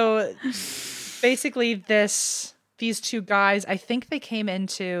 no. So basically these two guys, I think they came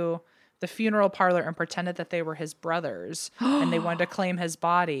into the funeral parlor and pretended that they were his brothers and they wanted to claim his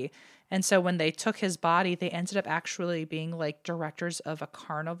body. And so when they took his body, they ended up actually being like directors of a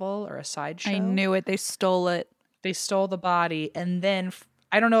carnival or a sideshow. I knew it. They stole it. They stole the body. And then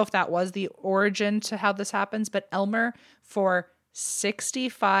I don't know if that was the origin to how this happens, but Elmer for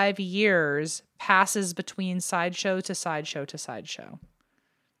 65 years passes between sideshow to sideshow to sideshow.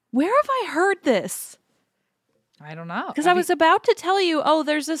 Where have I heard this? I don't know. Because I was about to tell you,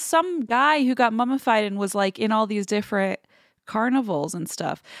 there's some guy who got mummified and was like in all these different carnivals and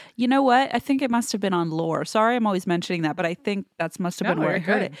stuff. You know what? I think it must have been on Lore. Sorry, I'm always mentioning that, but I think must have been where I you're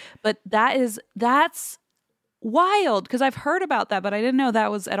heard good. it. But that's wild because I've heard about that, but I didn't know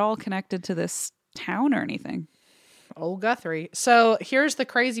that was at all connected to this town or anything. Old Guthrie. So here's the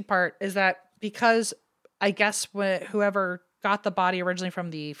crazy part is that because I guess whoever got the body originally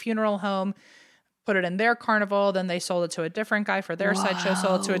from the funeral home put it in their carnival, then they sold it to a different guy for their sideshow,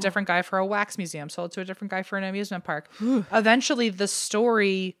 sold it to a different guy for a wax museum, sold it to a different guy for an amusement park. Eventually the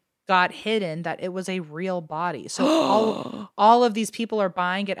story got hidden that it was a real body. So all of these people are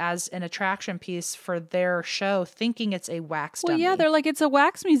buying it as an attraction piece for their show, thinking it's a wax Well, dummy. yeah, they're like, it's a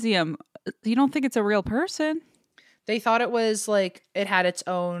wax museum. You don't think it's a real person? They thought it was like it had its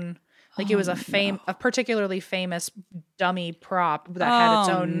own, like it was a particularly famous dummy prop that had its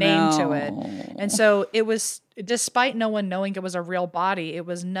own name to it. And so it was, despite no one knowing it was a real body, it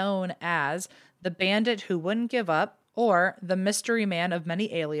was known as the bandit who wouldn't give up, or the mystery man of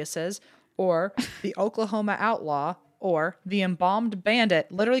many aliases, or the Oklahoma outlaw, or the embalmed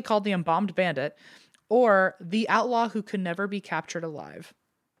bandit, literally called the embalmed bandit, or the outlaw who could never be captured alive.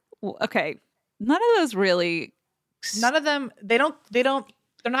 Well, okay. None of those really. None of them, they're not,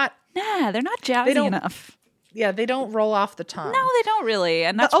 Nah, they're not jazzy don't- enough. yeah, they don't roll off the tongue. No, they don't really.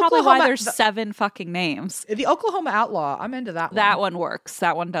 And that's The probably why Oklahoma- there's 7 fucking names. The Oklahoma outlaw, I'm into that one. That one works.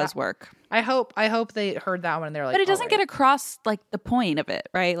 That one does work. I hope they heard that one and they're like, But it doesn't "All get right." across like the point of it,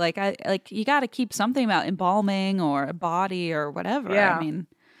 right? Like you got to keep something about embalming or a body or whatever. Yeah. I mean,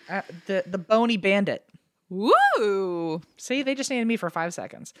 The bony bandit. woo! See, they just needed me for 5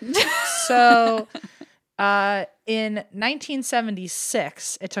 seconds. So, in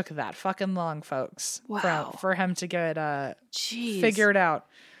 1976, it took that fucking long, folks, Wow. for him to get Jeez. figured out.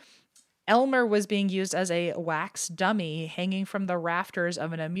 Elmer was being used as a wax dummy hanging from the rafters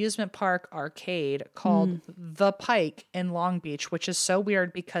of an amusement park arcade called The Pike in Long Beach, which is so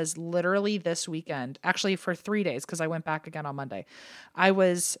weird because literally this weekend, actually for 3 days, because I went back again on Monday, I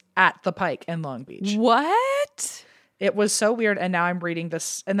was at The Pike in Long Beach. What? It was so weird. And now I'm reading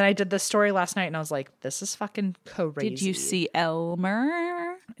this. And then I did this story last night and I was like, this is fucking crazy. Did you see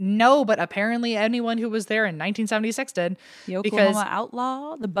Elmer? No, but apparently anyone who was there in 1976 did. The because Oklahoma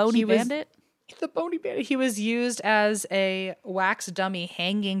outlaw? The bony he was- bandit? The bony bandit. He was used as a wax dummy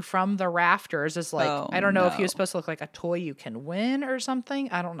hanging from the rafters as like, Oh, I don't know if he no. was supposed to look like a toy you can win or something.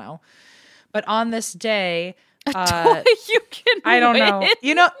 I don't know. But on this day, You can I don't know. win.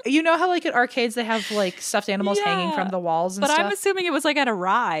 You know how like at arcades they have like stuffed animals hanging Yeah. from the walls and But stuff? I'm assuming it was like at a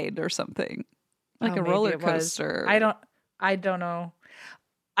ride or something. Like Oh, a maybe roller it was. coaster. I don't know.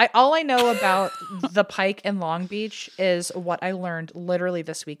 All I know about the Pike in Long Beach is what I learned literally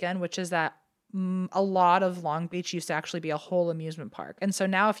this weekend, which is that a lot of Long Beach used to actually be a whole amusement park. And so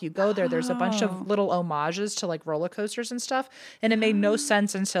now if you go there, there's a bunch of little homages to like roller coasters and stuff. And it made no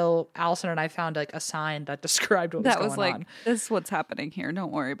sense until Allison and I found like a sign that described what That was was going like, on. this is what's happening here.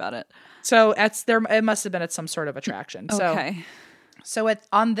 Don't worry about it. So it must have been at some sort of attraction. Okay. So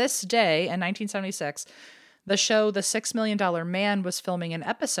on this day in 1976, the show The $6 Million Man was filming an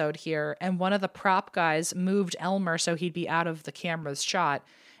episode here, and one of the prop guys moved Elmer so he'd be out of the camera's shot.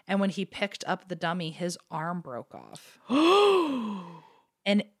 And when he picked up the dummy, his arm broke off.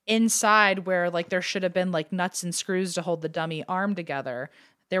 And inside, where like there should have been like nuts and screws to hold the dummy arm together,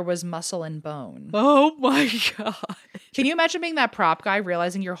 there was muscle and bone. Oh my God. Can you imagine being that prop guy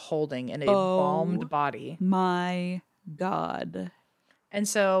realizing you're holding an embalmed body? My God. And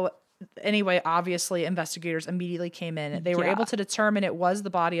so, anyway, obviously, investigators immediately came in. They were Yeah. able to determine it was the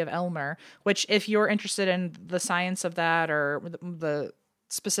body of Elmer, which, if you're interested in the science of that or the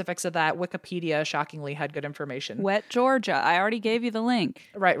specifics of that, Wikipedia shockingly had good information. Wet Georgia. I already gave you the link.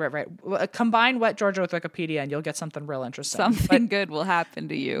 Right. Combine Wet Georgia with Wikipedia and you'll get something real interesting. Something good will happen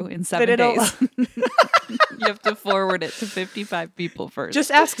to you in 7 it'll- days. You have to forward it to 55 people first.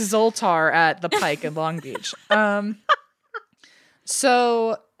 Just ask Zoltar at the Pike in Long Beach.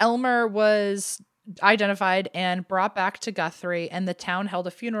 So Elmer was identified and brought back to Guthrie, and the town held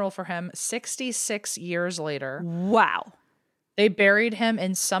a funeral for him 66 years later. wow. They buried him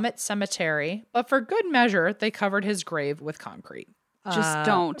in Summit Cemetery, but for good measure, they covered his grave with concrete. Just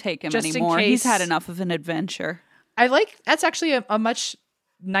don't take him just in anymore. He's had case- enough of an adventure. That's actually a much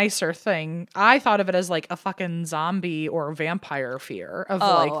nicer thing. I thought of it as like a fucking zombie or vampire fear of Oh,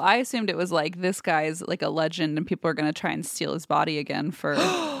 like, I assumed it was like this guy's like a legend and people are going to try and steal his body again for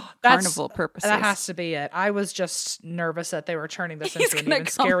carnival purposes. that has to be it. I was just nervous that they were turning this He's into an gonna even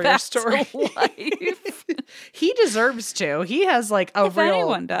come scarier back story. to life. He deserves to. He has like a If real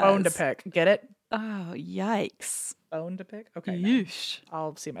anyone does. bone to pick. Get it? Oh, yikes. Bone to pick? Okay. no. Yeesh.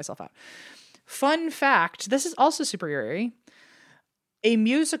 I'll see myself out. Fun fact, this is also super eerie. A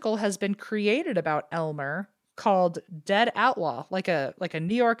musical has been created about Elmer called Dead Outlaw, like a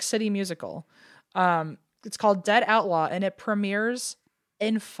New York City musical. It's called Dead Outlaw, and it premieres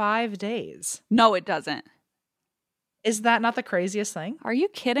in 5 days. No, it doesn't. Is that not the craziest thing? Are you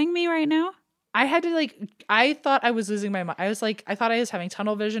kidding me right now? I had to I thought I was losing my mind. I thought I was having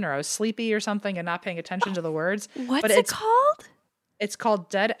tunnel vision or I was sleepy or something and not paying attention to the words. What's But it called? It's called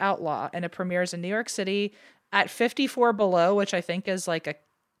Dead Outlaw, and it premieres in New York City at 54 Below, which I think is like a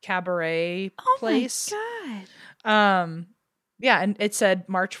cabaret Oh place. my God. Yeah, and it said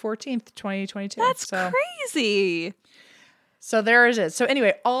March 14th, 2022. That's crazy. So there it is. So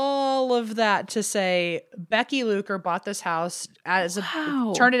anyway, all of that to say, Becky Luker bought this house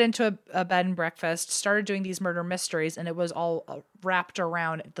Wow. turned it into a bed and breakfast, started doing these murder mysteries, and it was all wrapped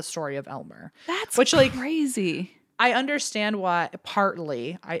around the story of Elmer. That's crazy. I understand why,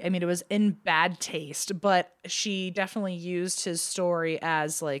 partly. I mean, it was in bad taste, but she definitely used his story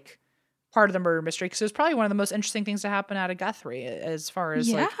as like part of the murder mystery because it was probably one of the most interesting things to happen out of Guthrie as far as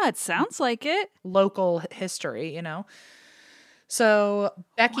like it sounds like it. local history, you know? So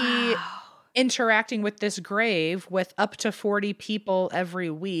Becky interacting with this grave with up to 40 people every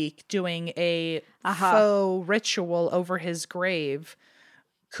week doing a faux ritual over his grave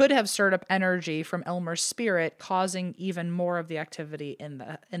could have stirred up energy from Elmer's spirit, causing even more of the activity in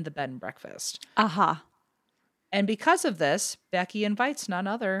the bed and breakfast. And because of this, Becky invites none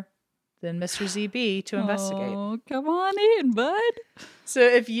other than Mr. ZB to investigate. Oh, come on in, bud. So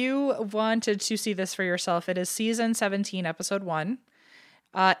if you wanted to see this for yourself, it is season 17, episode 1.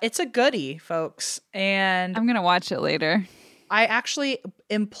 It's a goodie, folks. And I'm going to watch it later. I actually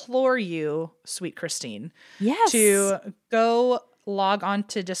implore you, sweet Christine, Yes. to go log on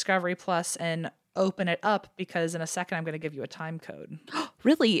to Discovery Plus and open it up because in a second I'm going to give you a time code.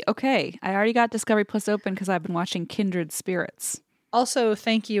 Really? Okay. I already got Discovery Plus open because I've been watching Kindred Spirits. Also,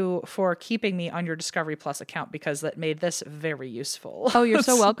 thank you for keeping me on your Discovery Plus account because that made this very useful. Oh, you're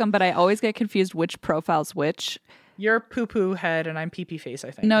so welcome, but I always get confused which profile's which. You're poo-poo head and I'm pee-pee face,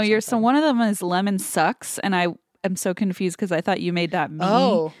 I think. No, or so something. one of them is Lemon Sucks, and I am so confused because I thought you made that me.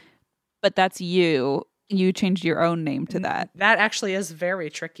 Oh, But that's you. You changed your own name to that. that actually is very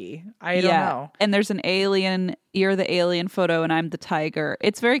tricky. I don't know. And there's an alien. You're the alien photo, and I'm the tiger.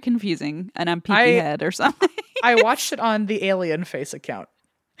 It's very confusing, and I'm pee-pee head or something. I watched it on the Alien Face account.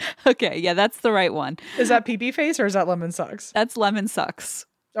 Okay, yeah, that's the right one. Is that pee-pee face or is that Lemon Sucks? That's Lemon Sucks.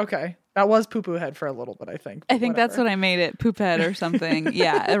 Okay. That was poo-poo head for a little bit, I think. I think that's what I made it, poop head or something.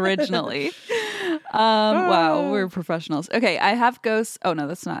 Yeah, originally. Wow, we're professionals. Okay, I have Ghost. Oh no,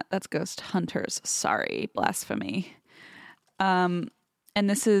 that's not. That's Ghost Hunters. Sorry, blasphemy. And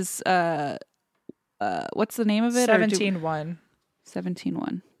this is what's the name of it? 17-1.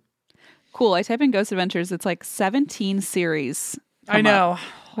 17-1. Cool. I type in Ghost Adventures. It's like 17 series. I know.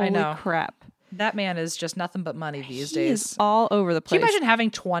 Holy I know. crap. That man is just nothing but money these He days. is all over the Can place. you imagine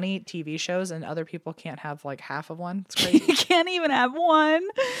having 20 TV shows and other people can't have like half of one? It's You crazy. can't even have one.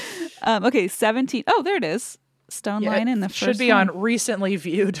 Okay, 17. Oh, there it is. Stone Line in the first should be one. on recently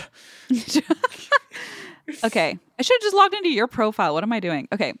viewed. Okay. I should have just logged into your profile. What am I doing?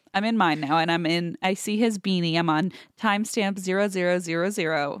 Okay. I'm in mine now and I see his beanie. I'm on timestamp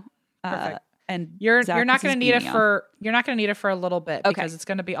 0000. Perfect. And You're Zach not has going to his need it beanie on. for a little bit Okay. because it's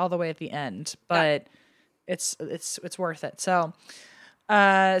going to be all the way at the end, but it's worth it. So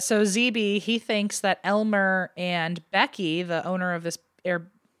ZB, he thinks that Elmer and Becky, the owner of this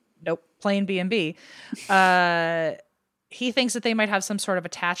plain B&B, he thinks that they might have some sort of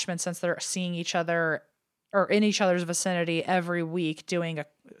attachment since they're seeing each other or in each other's vicinity every week doing a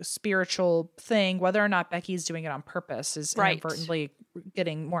spiritual thing. Whether or not Becky's doing it on purpose is Right. inadvertently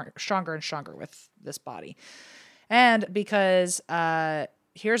getting stronger and stronger with this body. And because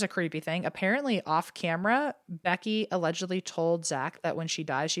here's a creepy thing. Apparently off camera, Becky allegedly told Zach that when she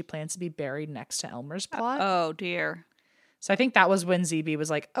dies, she plans to be buried next to Elmer's plot. Oh, dear. So I think that was when ZB was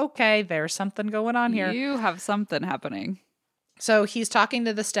like, okay, there's something going on here. You have something happening. So he's talking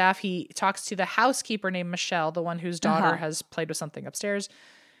to the staff. He talks to the housekeeper named Michelle, the one whose daughter Uh-huh. has played with something upstairs.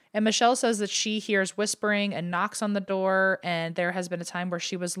 And Michelle says that she hears whispering and knocks on the door. And there has been a time where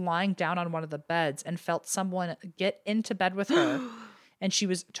she was lying down on one of the beds and felt someone get into bed with her. And she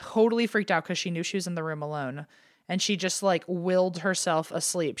was totally freaked out because she knew she was in the room alone. And she just like willed herself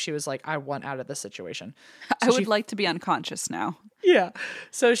asleep. She was like, I want out of this situation. I So would she like to be unconscious now. Yeah.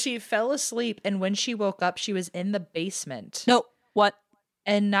 So she fell asleep. And when she woke up, she was in the basement. Nope. What?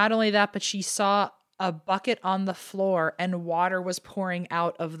 And not only that, but she saw a bucket on the floor and water was pouring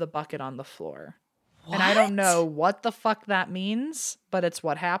out of the bucket on the floor. And I don't know what the fuck that means, but it's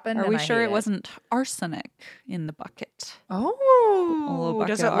what happened. Are and we I sure hate it wasn't arsenic in the bucket? Oh, bucket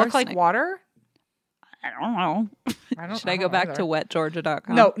does it of look like arsenic. water? I don't know. Should I go don't back either. to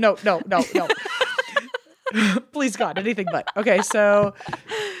wetgeorgia.com? No. Please God, anything but. Okay, so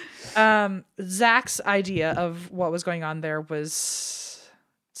Zach's idea of what was going on there was,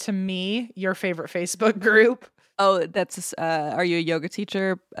 to me, your favorite Facebook group. Oh, that's are you a yoga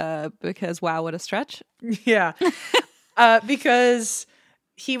teacher? Because wow, what a stretch. Yeah. Because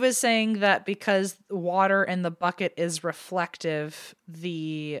he was saying that because water in the bucket is reflective,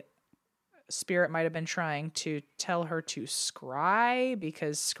 the spirit might have been trying to tell her to scry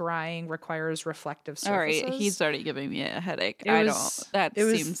because scrying requires reflective surfaces. All right, he's already giving me a headache. It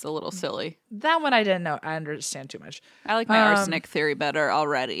Seems a little silly. That one I didn't know. I understand too much. I like my arsenic theory better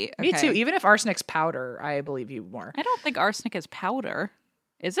already. Me Okay. too. Even if arsenic's powder, I believe you more. I don't think arsenic is powder.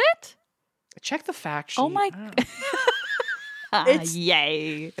 Is it? Check the fact sheet. Oh my. It's-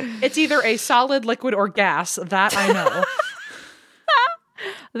 Yay. It's either a solid, liquid, or gas. That I know.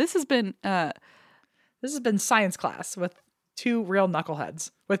 This has been This has been science class with two real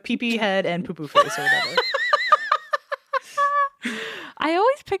knuckleheads with pee-pee head and poo-poo face or whatever. I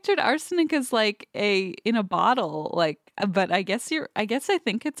always pictured arsenic as like in a bottle, like, but I guess I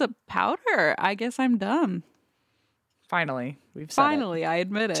think it's a powder. I guess I'm dumb. Finally, we've said Finally, I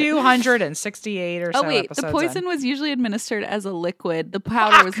admit it. it. 268 or so Oh wait, episodes the poison in. was usually administered as a liquid. The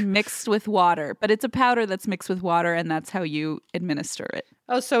powder was mixed with water, but it's a powder that's mixed with water, and that's how you administer it.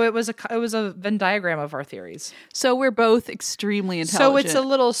 Oh, so it was a Venn diagram of our theories. So we're both extremely So intelligent. it's a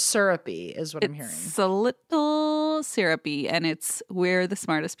little syrupy, is what I'm hearing. It's a little syrupy, and we're the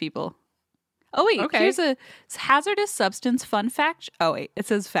smartest people. Oh wait, Okay. here's a hazardous substance fun fact. Oh wait, it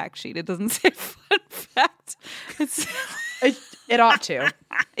says fact sheet. It doesn't say fun fact. It ought to.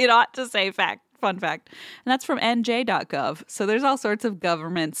 It ought to say fun fact. And that's from nj.gov. So there's all sorts of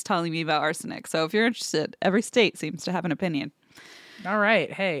governments telling me about arsenic. So if you're interested, every state seems to have an opinion. All right.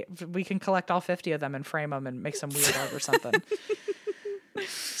 Hey, we can collect all 50 of them and frame them and make some weird art or something.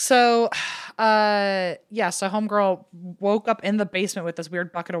 So, so homegirl woke up in the basement with this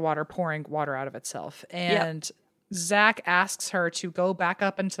weird bucket of water pouring water out of itself. And Zach asks her to go back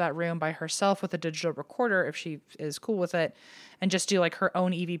up into that room by herself with a digital recorder if she is cool with it and just do like her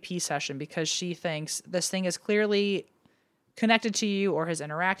own EVP session because she thinks this thing is clearly connected to you or has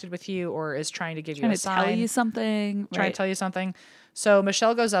interacted with you or is trying to give you a sign. Tell you something. Trying to tell you something. So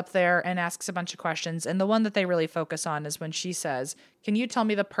Michelle goes up there and asks a bunch of questions. And the one that they really focus on is when she says, can you tell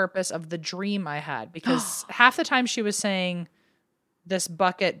me the purpose of the dream I had? Because half the time she was saying this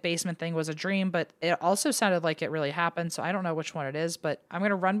bucket basement thing was a dream, but it also sounded like it really happened. So I don't know which one it is, but I'm going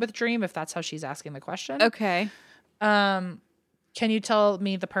to run with dream if that's how she's asking the question. Okay. Can you tell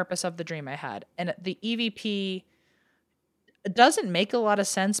me the purpose of the dream I had? And the EVP... It doesn't make a lot of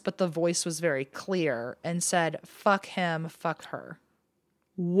sense, but the voice was very clear and said, fuck him, fuck her.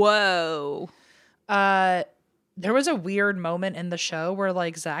 Whoa. There was a weird moment in the show where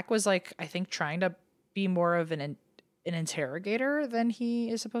like Zach was like, I think trying to be more of an interrogator than he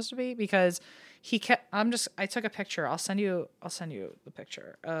is supposed to be because he kept, I took a picture. I'll send you the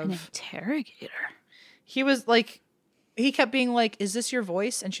picture of An interrogator. He was like, he kept being like, is this your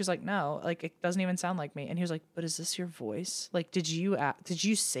voice? And she was like, no, like, it doesn't even sound like me. And he was like, but is this your voice? Like, did you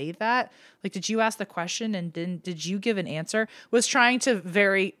say that? Like, did you ask the question and did you give an answer? Was trying to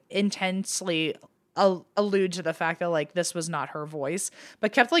very intensely allude to the fact that like, this was not her voice,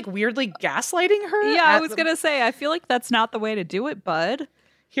 but kept like weirdly gaslighting her. Yeah, I was going to say, I feel like that's not the way to do it, bud.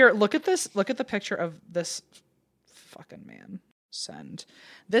 Here, look at this. Look at the picture of this fucking man. Send.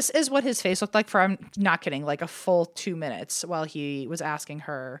 This is what his face looked like for, I'm not kidding, like a full 2 minutes while he was asking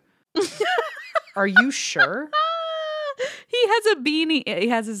her, are you sure? He has a beanie. He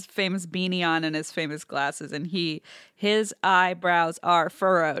has his famous beanie on and his famous glasses, and his eyebrows are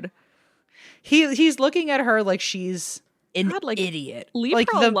furrowed. He's looking at her like she's an idiot. Leave like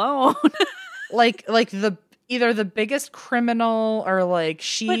her alone. like the either the biggest criminal or like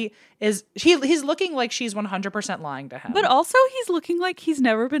he's looking like she's 100% lying to him. But also he's looking like he's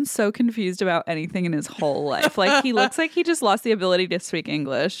never been so confused about anything in his whole life. Like he looks like he just lost the ability to speak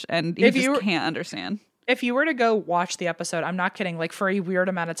English and he can't understand. If you were to go watch the episode, I'm not kidding, like for a weird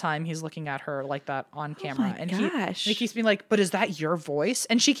amount of time he's looking at her like that on camera. Oh my gosh. He keeps being like, but is that your voice?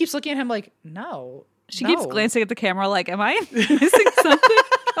 And she keeps looking at him like, no. She keeps glancing at the camera like, am I missing something?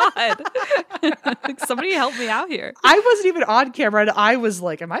 God. Like, somebody help me out here. I wasn't even on camera and I was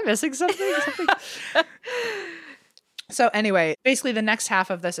like, am I missing something? So anyway, basically the next half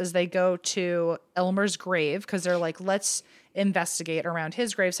of this is they go to Elmer's grave because they're like, let's investigate around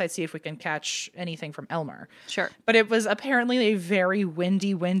his gravesite, see if we can catch anything from Elmer. Sure. But it was apparently a very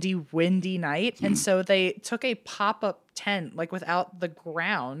windy night. And so they took a pop-up tent, like without the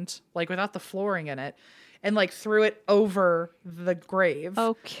ground, like without the flooring in it, and like threw it over the grave.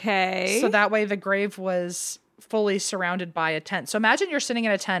 Okay. So that way the grave was fully surrounded by a tent. So imagine you're sitting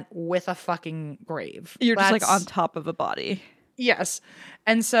in a tent with a fucking grave. You're just like on top of a body. Yes.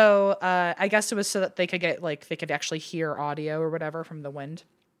 And so I guess it was so that they could they could actually hear audio or whatever from the wind.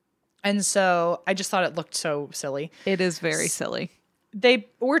 And so I just thought it looked so silly. It is very silly. they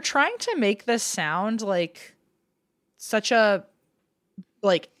were trying to make this sound like such a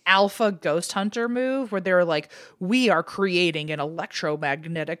like alpha ghost hunter move where they're like, we are creating an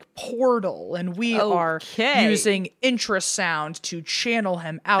electromagnetic portal and we are Okay. using infrasound to channel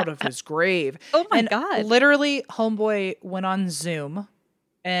him out of his grave. Oh my And God. literally homeboy went on Zoom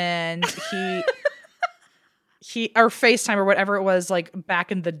and he or FaceTime or whatever it was, like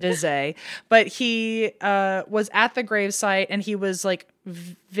back in the day, but he was at the gravesite and he was like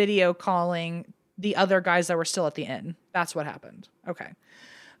video calling the other guys that were still at the inn. That's what happened. Okay.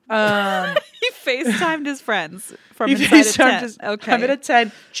 He FaceTimed his friends from He inside a FaceTimed tent. his- Okay. I'm at a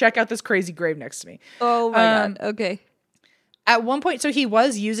tent. Check out this crazy grave next to me. Oh my God. Okay. At one point, so he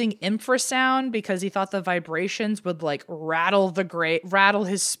was using infrasound because he thought the vibrations would like rattle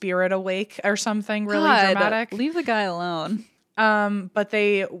his spirit awake or something really God, dramatic. leave the guy alone. But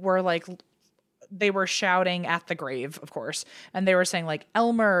they were shouting at the grave, of course, and they were saying like,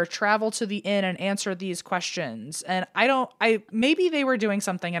 Elmer, travel to the inn and answer these questions. And maybe they were doing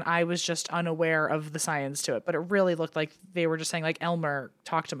something and I was just unaware of the science to it, but it really looked like they were just saying like, Elmer,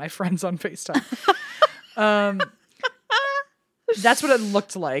 talk to my friends on FaceTime. That's what it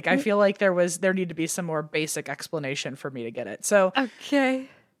looked like. I feel like there needed to be some more basic explanation for me to get it. So Okay.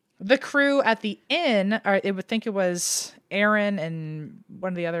 the crew at the inn, or it would think it was Aaron and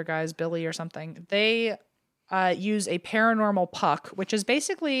one of the other guys, Billy or something. They use a paranormal puck, which is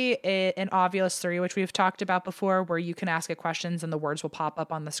basically an Ovilus 3, which we've talked about before, where you can ask it questions and the words will pop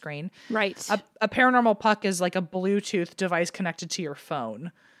up on the screen. Right. A paranormal puck is like a Bluetooth device connected to your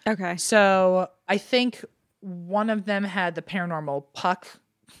phone. Okay. So I think one of them had the paranormal puck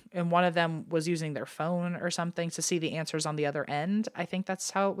and one of them was using their phone or something to see the answers on the other end. I think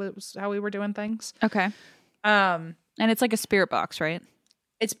that's how we were doing things. Okay. And it's like a spirit box, right?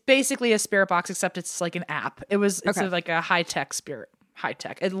 It's basically a spirit box, except it's like an app. It's Okay. like a high-tech spirit.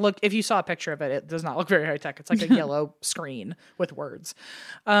 High-tech. If you saw a picture of it, it does not look very high-tech. It's like a yellow screen with words.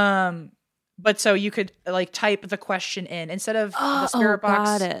 But so you could like type the question in instead of the spirit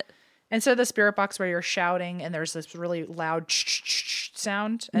box. Got it. Instead of the spirit box where you're shouting and there's this really loud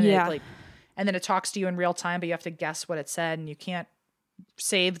sound and Yeah. and then it talks to you in real time, but you have to guess what it said and you can't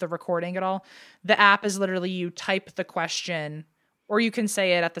save the recording at all. The app is literally you type the question or you can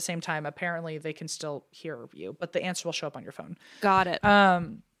say it at the same time. Apparently they can still hear you, but the answer will show up on your phone. Got it.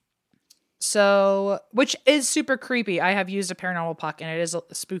 So, which is super creepy. I have used a paranormal puck and it is a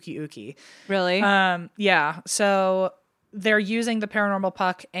spooky ooky. Really? Yeah. So they're using the paranormal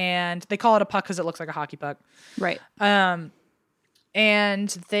puck and they call it a puck because it looks like a hockey puck. right. And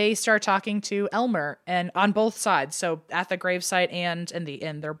they start talking to Elmer and on both sides. So at the gravesite and in the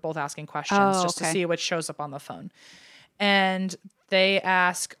inn, they're both asking questions just to okay. see what shows up on the phone. And they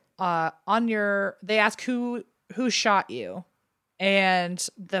ask who shot you? And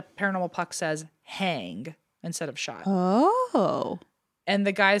the paranormal puck says hang instead of shot. Oh. And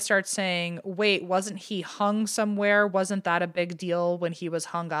the guy starts saying, wait, wasn't he hung somewhere? Wasn't that a big deal when he was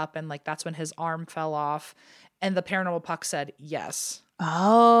hung up? And like, that's when his arm fell off. And the paranormal puck said, yes.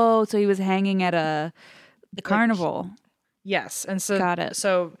 Oh, so he was hanging at the carnival. Yes. And so, Got it.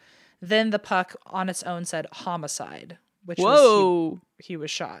 So then the puck on its own said homicide, which was Whoa. he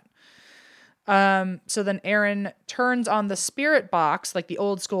was shot. So then Aaron turns on the spirit box, like the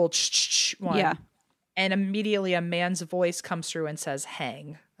old school one. Yeah. And immediately a man's voice comes through and says,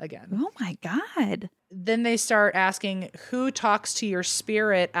 hang again. Oh my God. Then they start asking, who talks to your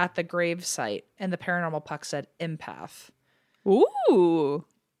spirit at the gravesite? And the paranormal puck said, empath. Ooh.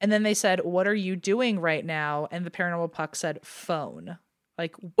 And then they said, what are you doing right now? And the paranormal puck said, phone.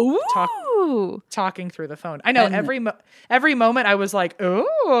 Like Ooh. talking through the phone. I know And- every moment I was like,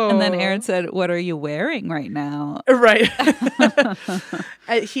 oh. And then Aaron said, "What are you wearing right now?" Right.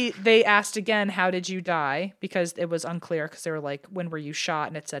 They asked again, how did you die? Because it was unclear because they were like, when were you shot?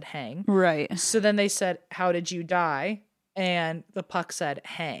 And it said hang. Right. So then they said, how did you die? And the puck said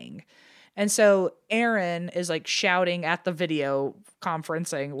hang. And so Aaron is like shouting at the video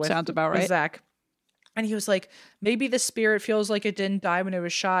conferencing with Sounds about right. Zach. And he was like, maybe the spirit feels like it didn't die when it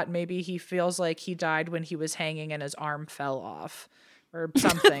was shot. Maybe he feels like he died when he was hanging and his arm fell off or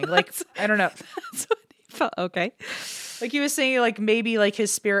something. Like, I don't know. That's what he felt. Okay. Like he was saying, like maybe like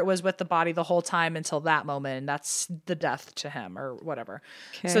his spirit was with the body the whole time until that moment, and that's the death to him or whatever.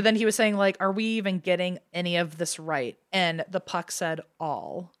 Okay. So then he was saying, like, are we even getting any of this right? And the puck said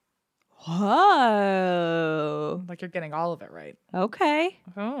all. Whoa. Like you're getting all of it right. Okay.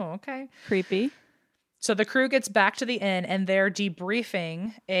 Oh, okay. Creepy. So the crew gets back to the inn and they're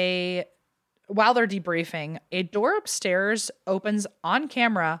debriefing while they're debriefing, a door upstairs opens on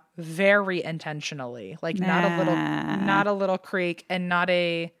camera very intentionally. Like not a little creak and not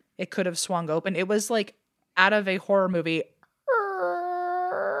a it could have swung open. It was like out of a horror movie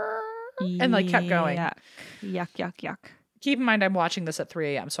and like kept going. Yuck. Keep in mind I'm watching this at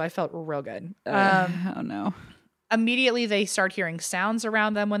 3 a.m. so I felt real good. Oh no. Immediately they start hearing sounds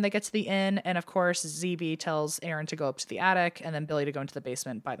around them when they get to the inn, and of course ZB tells Aaron to go up to the attic and then Billy to go into the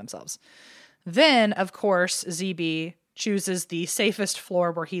basement by themselves. Then, of course, ZB chooses the safest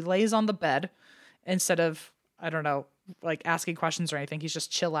floor where he lays on the bed instead of, I don't know, like asking questions or anything. He's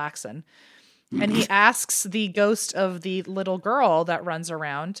just chillaxing. And he asks the ghost of the little girl that runs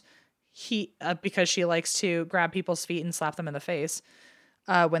around, because she likes to grab people's feet and slap them in the face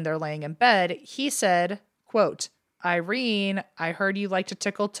when they're laying in bed. He said, quote, "Irene, I heard you like to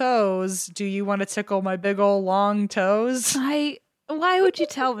tickle toes. Do you want to tickle my big ol' long toes?" Why would you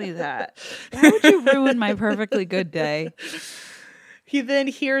tell me that? Why would you ruin my perfectly good day? He then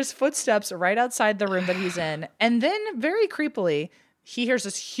hears footsteps right outside the room that he's in. And then, very creepily, he hears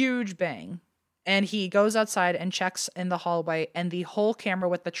this huge bang. And he goes outside and checks in the hallway. And the whole camera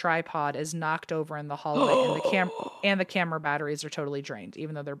with the tripod is knocked over in the hallway. And the camera batteries are totally drained,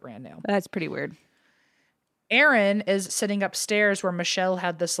 even though they're brand new. That's pretty weird. Aaron is sitting upstairs where Michelle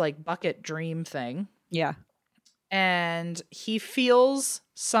had this like bucket dream thing. Yeah. And he feels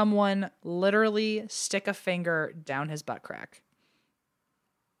someone literally stick a finger down his butt crack.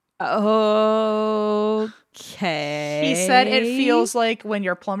 Okay. He said it feels like when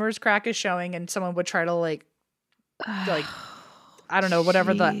your plumber's crack is showing and someone would try to like I don't know,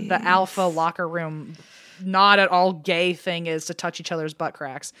 whatever the alpha locker room not at all gay thing is to touch each other's butt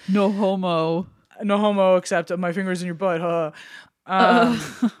cracks. No homo. No homo except my fingers in your butt, huh?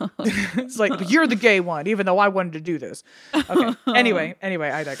 It's like, you're the gay one, even though I wanted to do this. Okay. Anyway,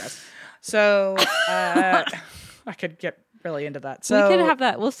 I digress. So I could get really into that. So we could have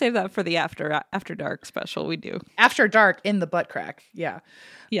that. We'll save that for the after dark special. We do after dark in the butt crack. Yeah.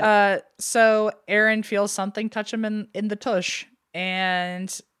 So Aaron feels something touch him in the tush,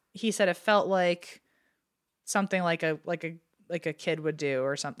 and he said it felt like something like a kid would do,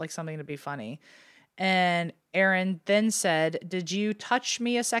 or something like something to be funny. And Aaron then said, "Did you touch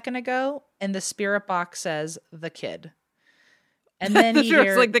me a second ago?" And the spirit box says, "The kid." And then he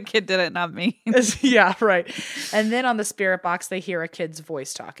hears like the kid did it, not me. Yeah, right. And then on the spirit box, they hear a kid's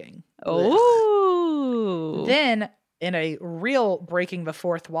voice talking. Oh. Then, in a real breaking the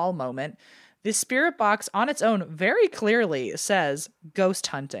fourth wall moment, the spirit box on its own very clearly says ghost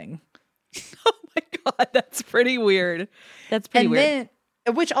hunting. Oh my God, that's pretty weird. That's pretty weird. Then,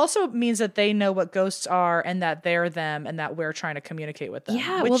 which also means that they know what ghosts are and that they're them and that we're trying to communicate with them.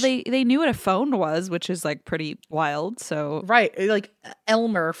 Yeah, well, they knew what a phone was, which is like pretty wild. So right, like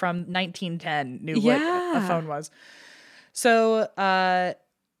Elmer from 1910 knew what a phone was. So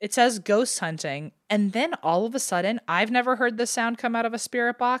it says ghost hunting, and then all of a sudden, I've never heard this sound come out of a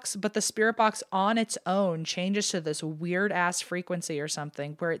spirit box, but the spirit box on its own changes to this weird ass frequency or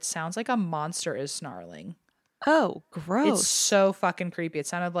something where it sounds like a monster is snarling. Oh, gross. It's so fucking creepy. It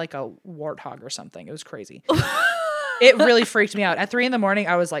sounded like a warthog or something. It was crazy. It really freaked me out. At 3 a.m,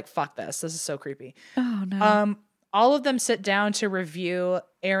 I was like, fuck this. This is so creepy. Oh, no. All of them sit down to review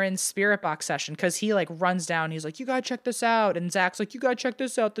Aaron's spirit box session because he like runs down. He's like, you gotta check this out. And Zach's like, you gotta check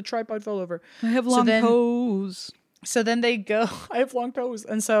this out. The tripod fell over. I have long toes. So then they go, I have long toes.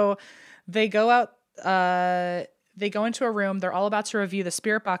 And so they go out, they go into a room. They're all about to review the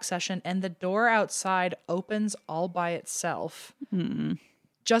spirit box session, and the door outside opens all by itself,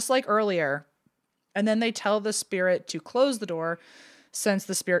 just like earlier. And then they tell the spirit to close the door since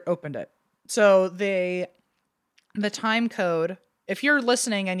the spirit opened it. So the time code, if you're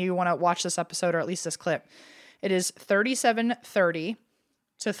listening and you want to watch this episode or at least this clip, it is 3730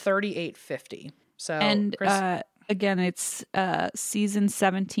 to 3850. So and again, it's season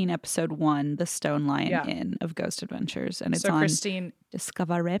 17, episode 1, The Stone Lion Inn of Ghost Adventures, and it's on Christine,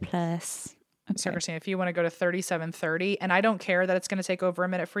 Discovery Plus. Okay. So Christine, if you want to go to 3730, and I don't care that it's going to take over a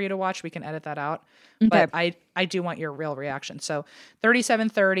minute for you to watch, we can edit that out. Okay. But I do want your real reaction. So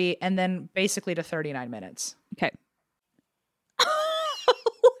 3730, and then basically to 39 minutes. Okay.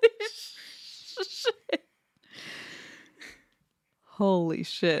 Holy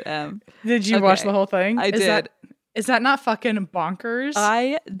shit, Em. Did you watch the whole thing? I did. Is that not fucking bonkers?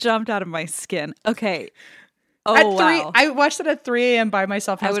 I jumped out of my skin. Okay. Oh, wow. I watched it at 3 a.m. by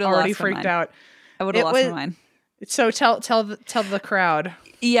myself. I was already freaked out. I would have lost my mind. So tell the crowd.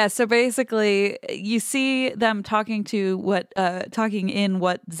 Yeah, so basically you see them talking in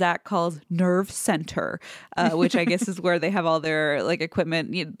what Zach calls nerve center, which I guess is where they have all their like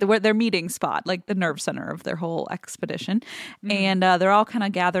equipment, their meeting spot, like the nerve center of their whole expedition. And they're all kind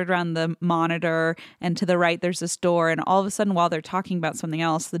of gathered around the monitor, and to the right there's this door, and all of a sudden while they're talking about something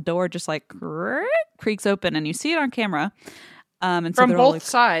else, the door just like creaks open, and you see it on camera. And so from both like,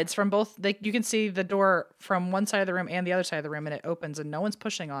 sides, you can see the door from one side of the room and the other side of the room, and it opens, and no one's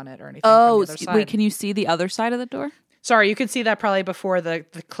pushing on it or anything. oh, from the other side. wait, can you see the other side of the door? Sorry, you could see that probably before the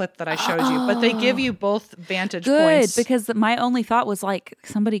clip that I showed you, but they give you both vantage Good, points. because my only thought was like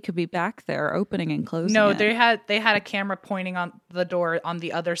somebody could be back there opening and closing. No, it. they had a camera pointing on the door on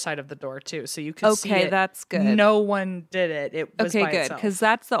the other side of the door too, so you could see it. Okay, that's good. No one did it. It was Okay, by good, itself. because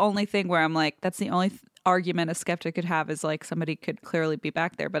that's the only thing where I'm like, that's the only argument a skeptic could have is like somebody could clearly be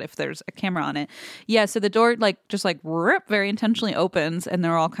back there, but if there's a camera on it, yeah. So the door like just like rip very intentionally opens, and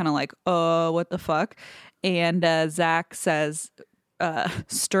they're all kind of like, what the fuck? And Zach says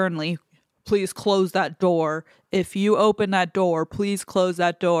sternly, please close that door. If you open that door, please close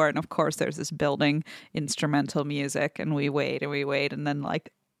that door. And of course there's this building instrumental music, and we wait, and then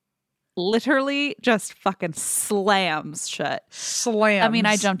like literally just fucking slams shut. Slams. I mean,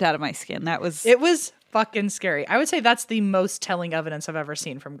 I jumped out of my skin. It was fucking scary. I would say that's the most telling evidence I've ever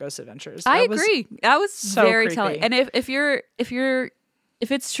seen from Ghost Adventures. I agree. That was so very creepy. telling. And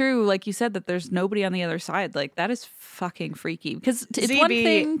if it's true, like you said, that there's nobody on the other side, like that is fucking freaky. Because it's one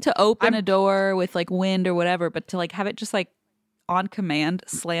thing to open a door with like wind or whatever, but to like have it just like on command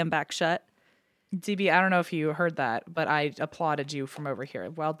slam back shut. ZB, I don't know if you heard that, but I applauded you from over here.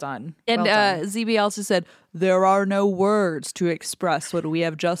 Well done. And Well done. ZB also said, there are no words to express what we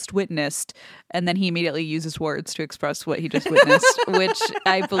have just witnessed. And then he immediately uses words to express what he just witnessed, which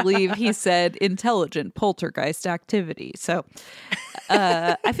I believe he said intelligent poltergeist activity. So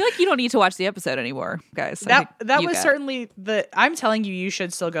I feel like you don't need to watch the episode anymore, guys. That was certainly I'm telling you, you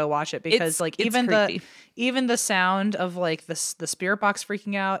should still go watch it, because like even the sound of like the spirit box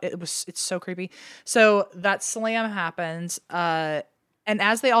freaking out, it's so creepy. So that slam happens, and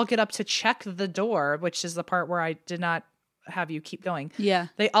as they all get up to check the door, which is the part where I did not have you keep going. Yeah.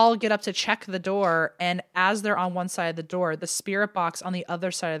 They all get up to check the door, and as they're on one side of the door, the spirit box on the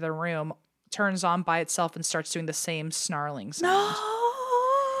other side of the room turns on by itself and starts doing the same snarling sound.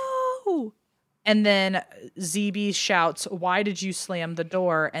 No. And then ZB shouts, "Why did you slam the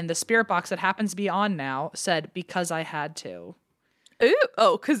door?" And the spirit box that happens to be on now said, "Because I had to." Ooh,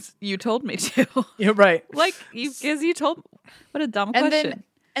 oh, because you told me to. You're right. Like, because you told. What a dumb question.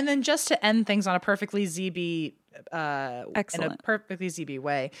 And then just to end things on a perfectly ZB, Excellent. in a perfectly ZB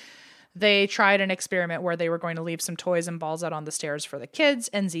way, they tried an experiment where they were going to leave some toys and balls out on the stairs for the kids,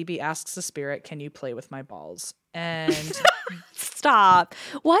 and ZB asks the spirit, "Can you play with my balls?" And Stop.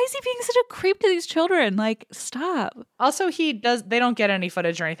 Why is he being such a creep to these children? Like, stop. also they don't get any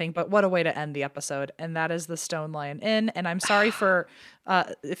footage or anything, but what a way to end the episode. And that is the Stone Lion Inn. And I'm sorry for,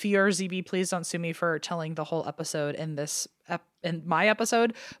 if you're ZB, please don't sue me for telling the whole episode in in my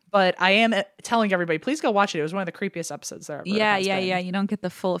episode, but I am telling everybody, please go watch it. It was one of the creepiest episodes there. Yeah. You don't get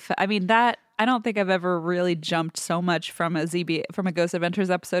the full effect. I mean, I don't think I've ever really jumped so much from a Ghost Adventures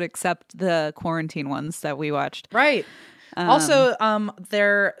episode, except the quarantine ones that we watched. Right. Also,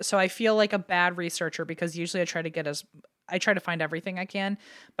 so I feel like a bad researcher, because usually I try to find everything I can,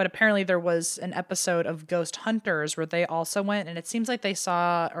 but apparently there was an episode of Ghost Hunters where they also went, and it seems like they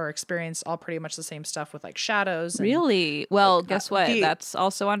saw or experienced all pretty much the same stuff with like shadows. And, Really? Well, guess what? That's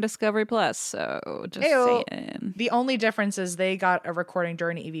also on Discovery Plus. So just saying. The only difference is they got a recording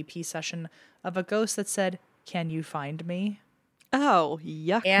during an EVP session of a ghost that said, "Can you find me?" Oh,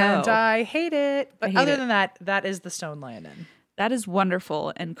 yuck. And I hate it. But other than that, that is the Stone Lion Inn. That is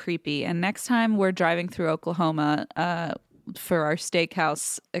wonderful and creepy. And next time we're driving through Oklahoma for our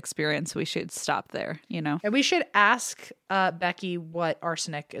steakhouse experience, we should stop there, you know? And we should ask Becky what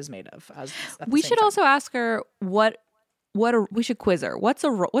arsenic is made of. We should also ask her we should quiz her. What's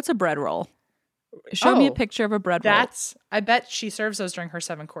a bread roll? Show me a picture of a bread roll. I bet she serves those during her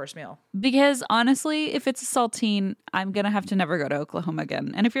 7-course meal. Because honestly, if it's a saltine, I'm going to have to never go to Oklahoma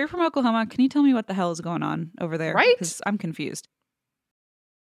again. And if you're from Oklahoma, can you tell me what the hell is going on over there? Right? Because I'm confused.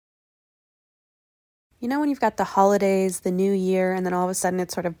 You know, when you've got the holidays, the new year, and then all of a sudden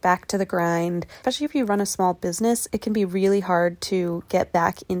it's sort of back to the grind, especially if you run a small business, it can be really hard to get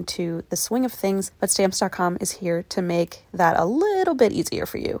back into the swing of things, but Stamps.com is here to make that a little bit easier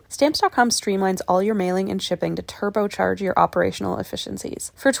for you. Stamps.com streamlines all your mailing and shipping to turbocharge your operational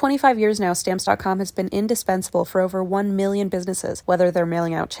efficiencies. For 25 years now, Stamps.com has been indispensable for over 1 million businesses, whether they're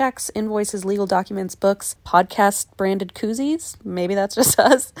mailing out checks, invoices, legal documents, books, podcast-branded koozies, maybe that's just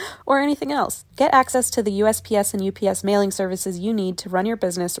us, or anything else. Get access to the USPS and UPS mailing services you need to run your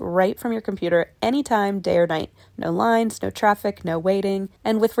business right from your computer anytime, day or night. No lines, no traffic, no waiting.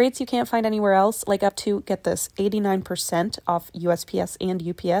 And with rates you can't find anywhere else, like up to, get this, 89% off USPS and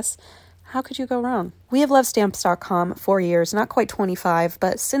UPS, how could you go wrong? We have loved Stamps.com for years, not quite 25,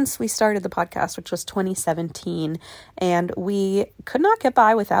 but since we started the podcast, which was 2017, and we could not get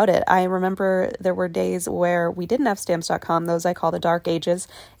by without it. I remember there were days where we didn't have Stamps.com, those I call the dark ages,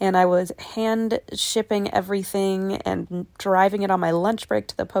 and I was hand shipping everything and driving it on my lunch break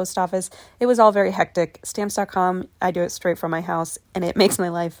to the post office. It was all very hectic. Stamps.com, I do it straight from my house, and it makes my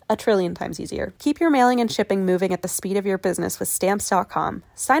life a trillion times easier. Keep your mailing and shipping moving at the speed of your business with Stamps.com.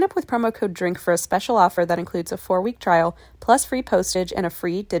 Sign up with promo code DRINK for a special offer that includes a 4-week trial, plus free postage and a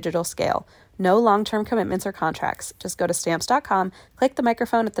free digital scale. No long-term commitments or contracts. Just go to Stamps.com, click the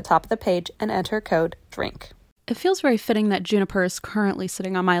microphone at the top of the page, and enter code DRINK. It feels very fitting that Juniper is currently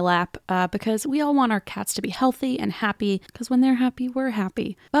sitting on my lap because we all want our cats to be healthy and happy because when they're happy, we're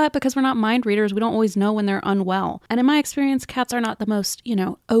happy. But because we're not mind readers, we don't always know when they're unwell. And in my experience, cats are not the most,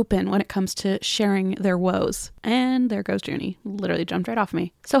 open when it comes to sharing their woes. And there goes Junie. Literally jumped right off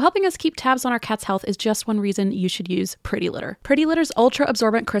me. So helping us keep tabs on our cat's health is just one reason you should use Pretty Litter. Pretty Litter's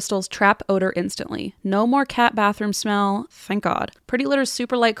ultra-absorbent crystals trap odor instantly. No more cat bathroom smell, thank God. Pretty Litter's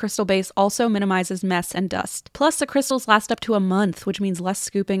super light crystal base also minimizes mess and dust. Plus, the crystals last up to a month, which means less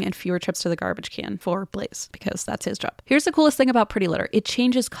scooping and fewer trips to the garbage can for Blaze, because that's his job. Here's the coolest thing about Pretty Litter. It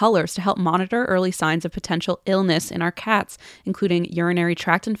changes colors to help monitor early signs of potential illness in our cats, including urinary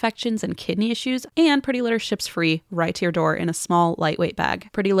tract infections and kidney issues, and Pretty Litter ships free right to your door in a small, lightweight bag.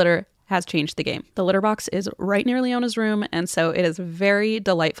 Pretty Litter has changed the game. The litter box is right near Leona's room, and so it is very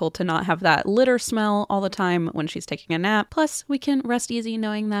delightful to not have that litter smell all the time when she's taking a nap. Plus, we can rest easy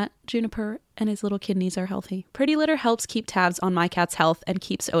knowing that Juniper and his little kidneys are healthy. Pretty Litter helps keep tabs on my cat's health and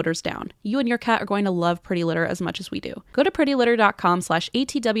keeps odors down. You and your cat are going to love Pretty Litter as much as we do. Go to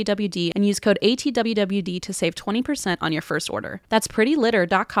prettylitter.com/ATWWD and use code ATWWD to save 20% on your first order. That's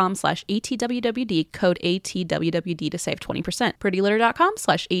prettylitter.com/ATWWD, code ATWWD to save 20%.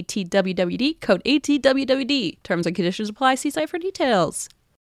 prettylitter.com/ATWWD, code ATWWD. Terms and conditions apply. See site for details.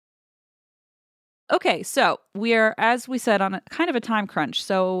 Okay, so we are, as we said, on a kind of a time crunch.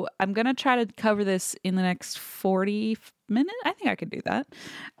 So I'm going to try to cover this in the next 40 minutes. I think I could do that.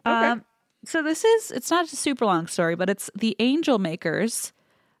 Okay. So it's not a super long story, but it's The Angel Makers,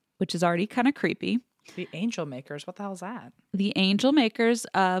 which is already kind of creepy. The Angel Makers, what the hell is that? The Angel Makers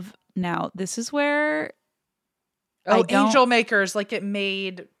of, now this is where Angel Makers, like it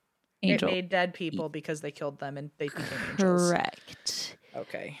made dead people because because they killed them and they became angels. Correct.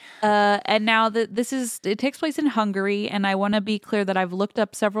 Okay. And now it takes place in Hungary, and I want to be clear that I've looked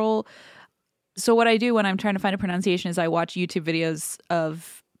up several. So what I do when I'm trying to find a pronunciation is I watch YouTube videos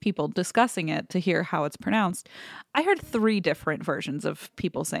of people discussing it to hear how it's pronounced. I heard 3 different versions of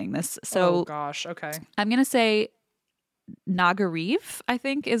people saying this. So oh gosh, okay. I'm going to say Nagariv, I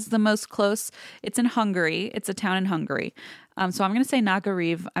think, is the most close. It's in Hungary. It's a town in Hungary. So I'm going to say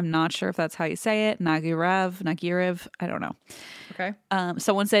Nagariv. I'm not sure if that's how you say it. Nagiriv. I don't know. Okay.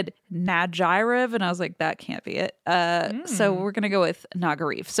 Someone said Najiriv, and I was like, that can't be it. So we're going to go with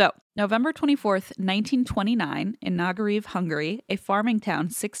Nagariv. So November 24th, 1929, in Nagariv, Hungary, a farming town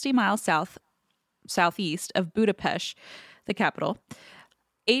 60 miles southeast of Budapest, the capital,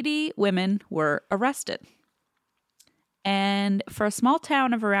 80 women were arrested. And for a small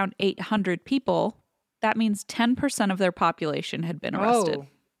town of around 800 people, that means 10% of their population had been arrested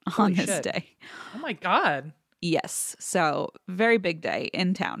on this day. Oh my God. Yes. So very big day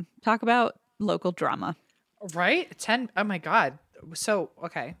in town. Talk about local drama. Right? 10. Oh my God. So,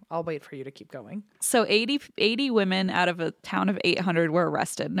 okay, I'll wait for you to keep going. So 80 women out of a town of 800 were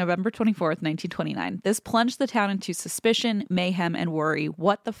arrested November 24th, 1929. This plunged the town into suspicion, mayhem, and worry.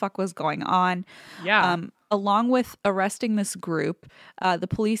 What the fuck was going on? Yeah. Along with arresting this group, the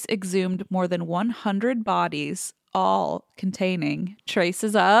police exhumed more than 100 bodies, all containing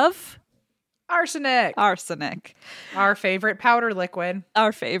traces of Arsenic. Our favorite powder liquid.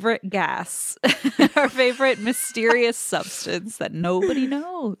 Our favorite gas. Our favorite mysterious substance that nobody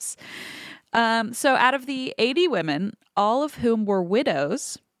knows. So out of the 80 women, all of whom were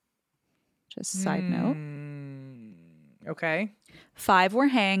widows, Just side note. Okay. 5 were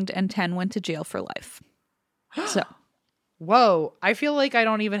hanged and 10 went to jail for life. So, Whoa. I feel like I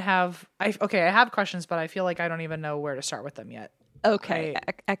don't even have. I have questions, but I feel like I don't even know where to start with them yet. okay,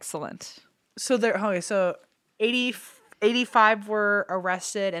 excellent. So there. Okay. So 85 were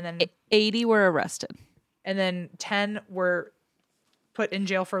arrested, and then 80 were arrested. 10 were put in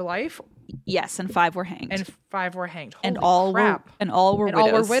jail for life, Yes, and 5 were hanged. and 5 were hanged. Holy and all crap. were and all were And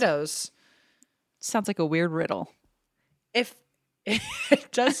widows. all were widows. Sounds like a weird riddle. If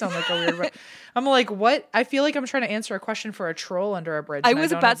it does sound like a weird, I'm like, what? I feel like I'm trying to answer a question for a troll under a bridge. I and was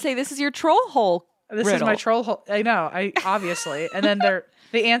don't about have- to say this is your troll hole. This riddle. is my troll hole. I know. I obviously, and then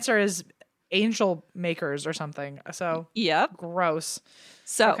the answer is angel makers or something. So Yep. gross.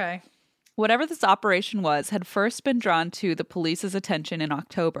 So Okay. whatever this operation was had first been drawn to the police's attention in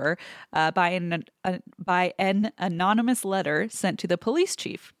October by an anonymous letter sent to the police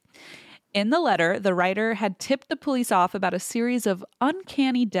chief. In the letter, the writer had tipped the police off about a series of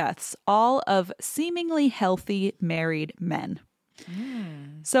uncanny deaths, all of seemingly healthy married men.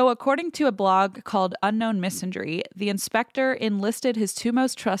 So, according to a blog called Unknown Misandry, the inspector enlisted his 2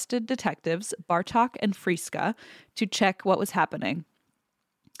 most trusted detectives, Bartok and Friska, to check what was happening.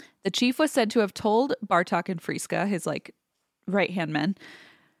 The chief was said to have told Bartok and Friska, his right-hand men,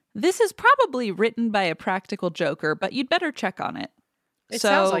 "This is probably written by a practical joker, but you'd better check on it." It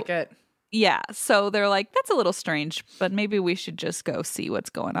sounds like it. Yeah, so they're like, "That's a little strange, but maybe we should just go see what's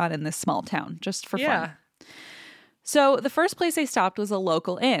going on in this small town, just for Yeah. fun." So the first place they stopped was a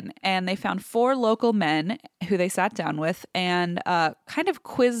local inn, and they found 4 local men who they sat down with and kind of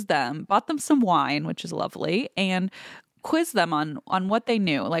quizzed them, bought them some wine, which is lovely, and quizzed them on what they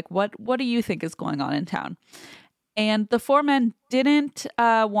knew. Like, what do you think is going on in town? And the 4 men didn't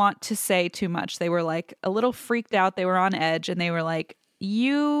want to say too much. They were like a little freaked out. They were on edge, and they were like,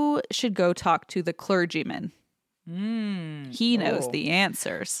 "You should go talk to the clergyman. He knows Oh. the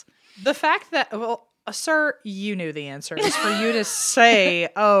answers." The fact that, well, sir, you knew the answers. For you to say,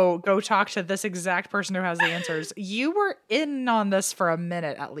 oh, go talk to this exact person who has the answers, you were in on this for a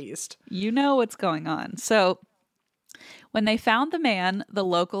minute at least. You know what's going on. So when they found the man the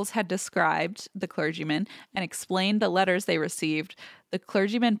locals had described, the clergyman, and explained the letters they received, the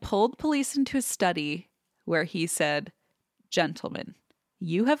clergyman pulled police into his study where he said, "Gentlemen,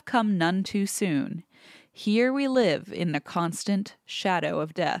 you have come none too soon. Here we live in the constant shadow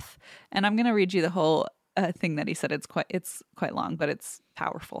of death." And I'm going to read you the whole thing that he said. It's quite long, but it's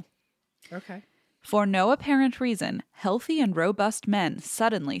powerful. Okay. "For no apparent reason, healthy and robust men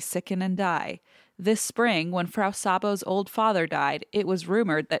suddenly sicken and die. This spring, when Frau Sabo's old father died, it was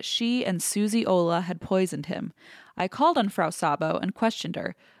rumored that she and Susie Ola had poisoned him. I called on Frau Sabo and questioned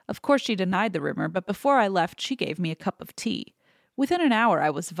her. Of course, she denied the rumor, but before I left, she gave me a cup of tea. Within an hour, I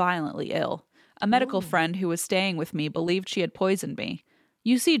was violently ill. A medical friend who was staying with me believed she had poisoned me.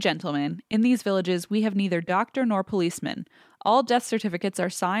 You see, gentlemen, in these villages we have neither doctor nor policeman. All death certificates are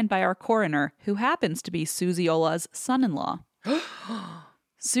signed by our coroner, who happens to be Susie Ola's son-in-law.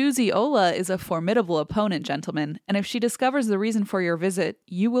 Susie Ola is a formidable opponent, gentlemen, and if she discovers the reason for your visit,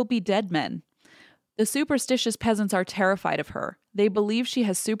 you will be dead men. The superstitious peasants are terrified of her. They believe she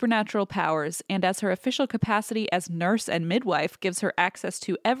has supernatural powers, and as her official capacity as nurse and midwife gives her access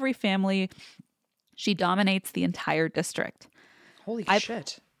to every family, she dominates the entire district. Holy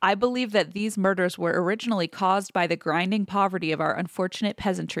shit. I believe that these murders were originally caused by the grinding poverty of our unfortunate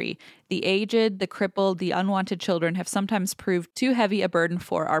peasantry. The aged, the crippled, the unwanted children have sometimes proved too heavy a burden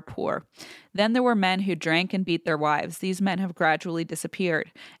for our poor. Then there were men who drank and beat their wives. These men have gradually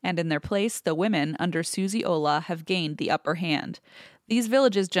disappeared, and in their place, the women, under Susie Ola, have gained the upper hand. These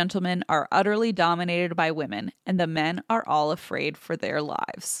villages, gentlemen, are utterly dominated by women, and the men are all afraid for their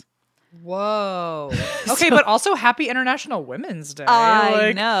lives." Whoa. Okay, but also happy International Women's Day.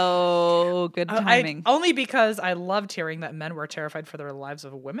 I know. Good timing. Only because I loved hearing that men were terrified for the lives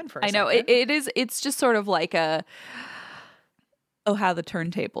of women for a I know second. it's just sort of like a how the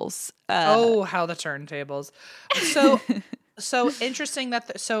turntables. Oh, how the turntables. So so interesting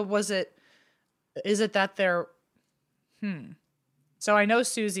that is it that they're So I know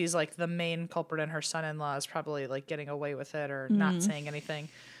Susie's like the main culprit and her son-in-law is probably like getting away with it or not saying anything.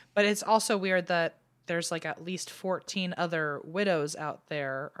 But it's also weird that there's like at least 14 other widows out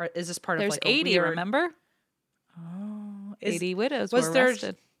there. Or is this part There's of like 80, a weird... remember? Oh, 80 widows was were there-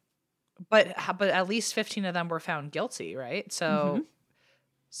 arrested. But at least 15 of them were found guilty, right? So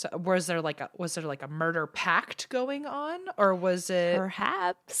so was there like a murder pact going on, or was it?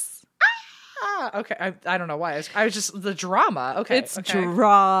 Perhaps. Okay. I don't know why. I was just the drama. Okay. It's okay.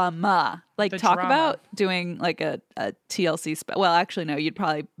 drama. Like, The talk drama. about doing like a TLC well, actually no, you'd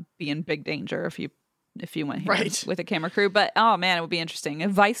probably be in big danger if you went here Right. with a camera crew. But oh man, it would be interesting.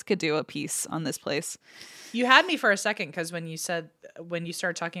 If Vice could do a piece on this place. You had me for a second because when you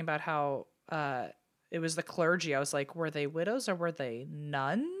started talking about how it was the clergy, I was like, were they widows or were they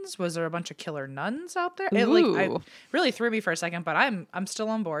nuns? Was there a bunch of killer nuns out there? It Ooh. really threw me for a second, but I'm still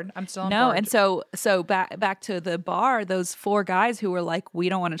on board. I'm still on No, board. and so back to the bar, those 4 guys who were like, we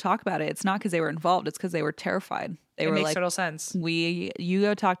don't want to talk about it. It's not because they were involved, it's because they were terrified. They it were makes like, total sense. you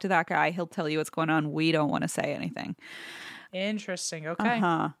go talk to that guy, he'll tell you what's going on. We don't want to say anything. Interesting. Okay.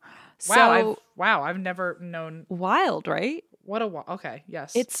 Uh-huh. Wow. So I've never known. wild, right? What a okay.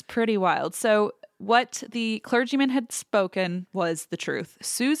 Yes. It's pretty wild. So what the clergyman had spoken was the truth.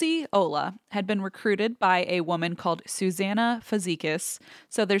 Susie Ola had been recruited by a woman called Susanna Fazikis.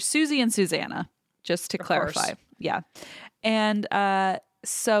 So there's Susie and Susanna, just to clarify. course. Yeah. And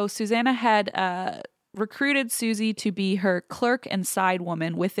so Susanna had recruited Susie to be her clerk and side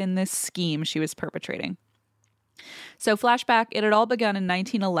woman within this scheme she was perpetrating. So flashback, it had all begun in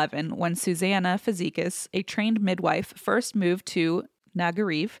 1911 when Susanna Fazikis, a trained midwife, first moved to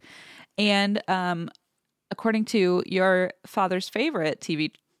Nagariv. And according to your father's favorite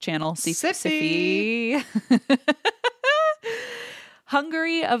TV channel, Siffy.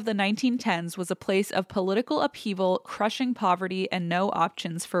 Hungary of the 1910s was a place of political upheaval, crushing poverty, and no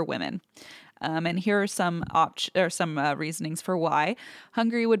options for women. And here are some reasonings for why.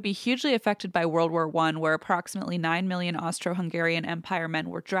 Hungary would be hugely affected by World War I, where approximately 9 million Austro-Hungarian Empire men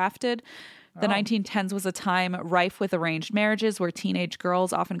were drafted. The 1910s was a time rife with arranged marriages where teenage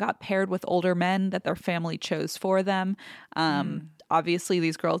girls often got paired with older men that their family chose for them. Obviously,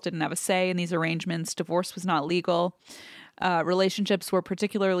 these girls didn't have a say in these arrangements. Divorce was not legal. Relationships were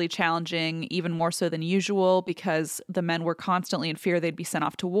particularly challenging, even more so than usual, because the men were constantly in fear they'd be sent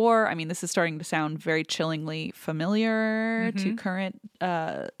off to war. I mean, this is starting to sound very chillingly familiar to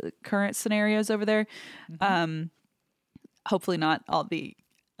current scenarios over there. Hopefully not all the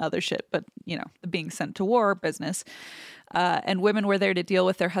other shit, but, the being sent to war business. And women were there to deal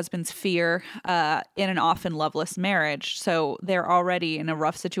with their husband's fear in an often loveless marriage. So they're already in a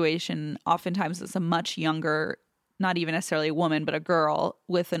rough situation. Oftentimes it's a much younger, not even necessarily a woman, but a girl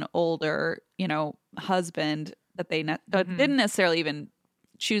with an older, husband that they didn't necessarily even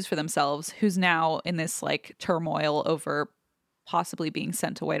choose for themselves, who's now in this like turmoil over possibly being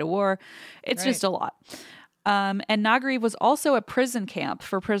sent away to war. It's just a lot. And Nagariv was also a prison camp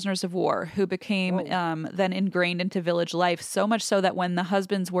for prisoners of war who became then ingrained into village life, so much so that when the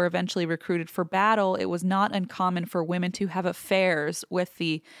husbands were eventually recruited for battle, it was not uncommon for women to have affairs with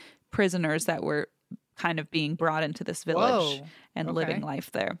the prisoners that were kind of being brought into this village and living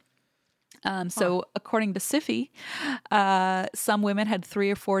life there. So according to Siffy, some women had 3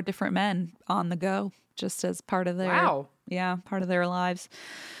 or 4 different men on the go just as part of their part of their lives.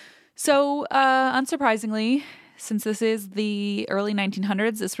 So unsurprisingly, since this is the early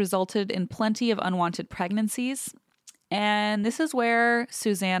 1900s, this resulted in plenty of unwanted pregnancies. And this is where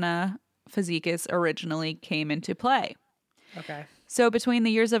Susanna Fazikis originally came into play. Okay. So between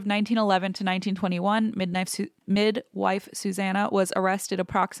the years of 1911 to 1921, midwife Susanna was arrested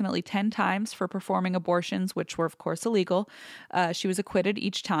approximately 10 times for performing abortions, which were, of course, illegal. She was acquitted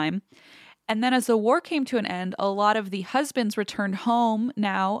each time. And then as the war came to an end, a lot of the husbands returned home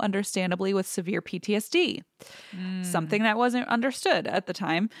now, understandably, with severe PTSD, something that wasn't understood at the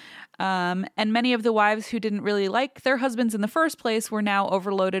time. And many of the wives who didn't really like their husbands in the first place were now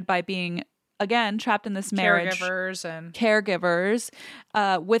overloaded by being, again, trapped in this marriage. Caregivers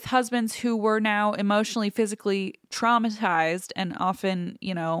with husbands who were now emotionally, physically traumatized and often,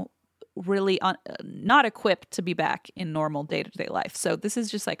 really not equipped to be back in normal day-to-day life. So this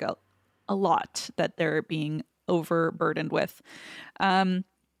is just like a lot that they're being overburdened with. So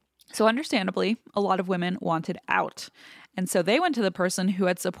understandably, a lot of women wanted out. And so they went to the person who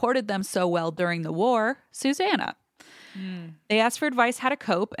had supported them so well during the war, Susanna. They asked for advice how to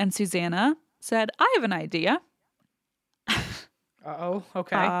cope, and Susanna said, I have an idea. Uh-oh,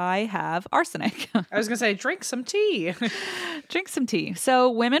 okay. I have arsenic. I was going to say, drink some tea. Drink some tea. So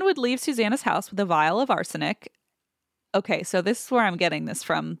women would leave Susanna's house with a vial of arsenic. Okay, so this is where I'm getting this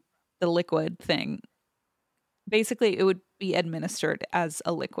from, the liquid thing. Basically, it would be administered as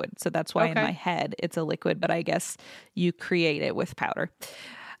a liquid. So that's why in my head it's a liquid, but I guess you create it with powder.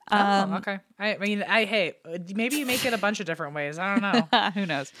 Okay. I mean, hey, maybe you make it a bunch of different ways. I don't know. Who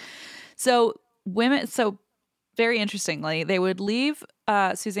knows? So very interestingly, they would leave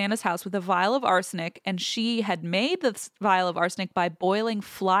Susanna's house with a vial of arsenic, and she had made this vial of arsenic by boiling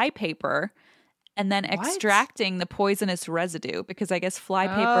fly paper and then extracting the poisonous residue, because I guess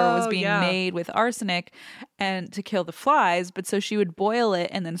flypaper was being made with arsenic and to kill the flies. But so she would boil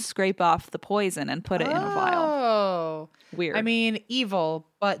it and then scrape off the poison and put it in a vial. Oh, weird. I mean, evil,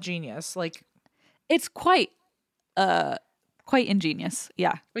 but genius. Like, it's quite ingenious.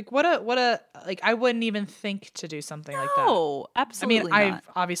 Yeah. like what a like, I wouldn't even think to do something like that. Oh, absolutely. I mean, not.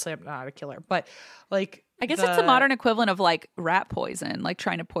 obviously I'm not a killer, but like, I guess it's the modern equivalent of like rat poison, like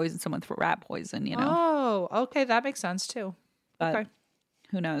trying to poison someone with rat poison, you know? Oh, okay. That makes sense too. But Okay.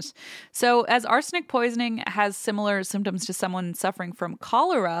 who knows? So, as arsenic poisoning has similar symptoms to someone suffering from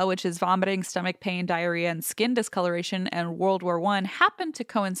cholera, which is vomiting, stomach pain, diarrhea, and skin discoloration, and World War I happened to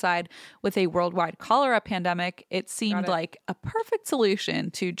coincide with a worldwide cholera pandemic, it seemed like a perfect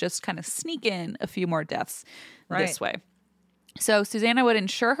solution to just kind of sneak in a few more deaths this way. So Susanna would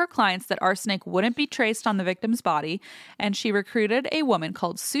ensure her clients that arsenic wouldn't be traced on the victim's body, and she recruited a woman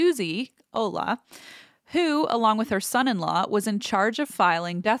called Susie Ola, who, along with her son-in-law, was in charge of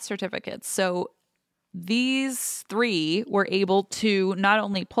filing death certificates. So these three were able to not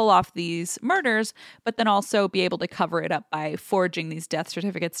only pull off these murders, but then also be able to cover it up by forging these death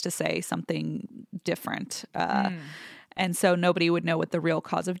certificates to say something different. And so nobody would know what the real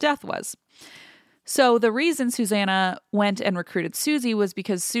cause of death was. So the reason Susanna went and recruited Susie was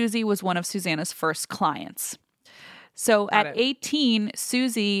because Susie was one of Susanna's first clients. So at 18,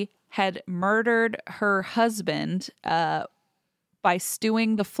 Susie had murdered her husband by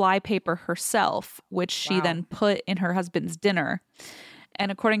stewing the flypaper herself, which she then put in her husband's dinner.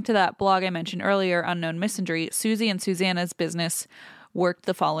 And according to that blog I mentioned earlier, Unknown Misandry, Susie and Susanna's business worked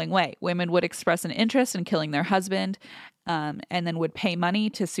the following way. Women would express an interest in killing their husband and then would pay money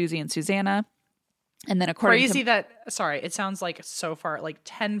to Susie and Susanna. And then according it sounds like so far, like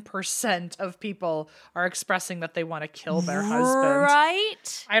 10% of people are expressing that they want to kill their husband.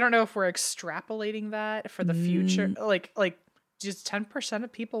 Right? I don't know if we're extrapolating that for the future. Like just 10%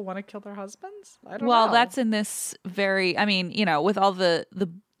 of people want to kill their husbands? I don't know. Well, that's in this very, I mean, you know, with all the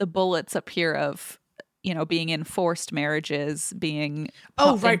bullets up here of, you know, being in forced marriages, being in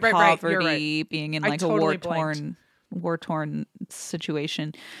poverty, being in like a war-torn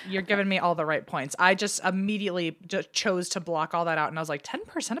situation. You're giving me all the right points. I just immediately chose to block all that out, and I was like,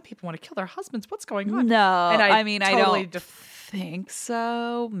 10% of people want to kill their husbands. What's going on? No, and I mean, totally I don't think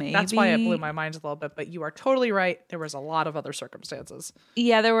so. Maybe that's why it blew my mind a little bit. But you are totally right. There was a lot of other circumstances.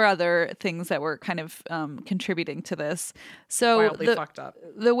 Yeah, there were other things that were kind of contributing to this. So wildly fucked up.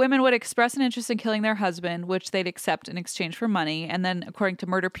 The women would express an interest in killing their husband, which they'd accept in exchange for money. And then, according to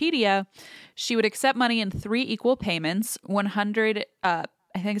Murderpedia, she would accept money in 3 equal payments: 100, I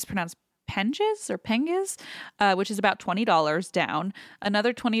think it's pronounced penges, which is about $20 down,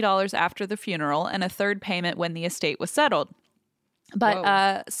 another $20 after the funeral, and a third payment when the estate was settled.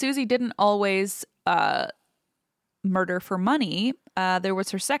 But Susie didn't always murder for money. There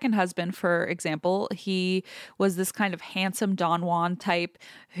was her second husband, for example. He was this kind of handsome Don Juan type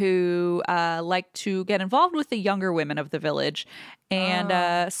who liked to get involved with the younger women of the village.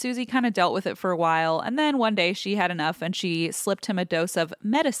 And Susie kind of dealt with it for a while. And then one day she had enough and she slipped him a dose of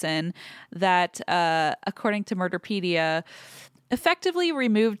medicine that, according to Murderpedia, effectively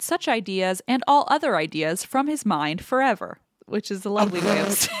removed such ideas and all other ideas from his mind forever. Which is a lovely way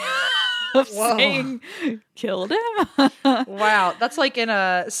of saying killed him. Wow. That's like in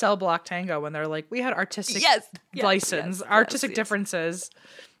a Cell Block Tango when they're like, we had artistic license, artistic differences.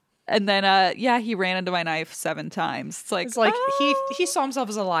 And then, he ran into my knife 7 times. It's like he saw himself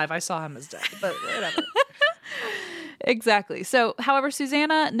as alive. I saw him as dead, but whatever. Exactly. So, however,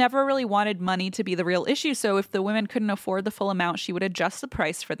 Susanna never really wanted money to be the real issue. So if the women couldn't afford the full amount, she would adjust the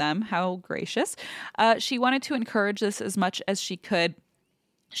price for them. How gracious. She wanted to encourage this as much as she could.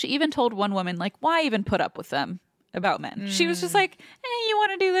 She even told one woman, like, why even put up with them about men? She was just like, hey, you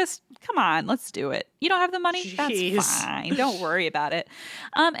want to do this? Come on, let's do it. You don't have the money? Jeez. That's fine. Don't worry about it.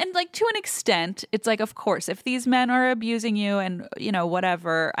 And like to an extent, it's like, of course, if these men are abusing you and, you know,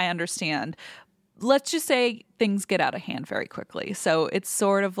 whatever, I understand. Let's just say things get out of hand very quickly. So it's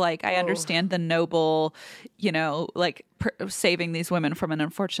sort of like, I understand the noble, you know, like saving these women from an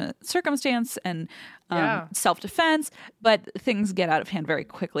unfortunate circumstance and self-defense, but things get out of hand very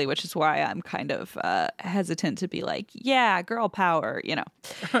quickly, which is why I'm kind of hesitant to be like, yeah, girl power, you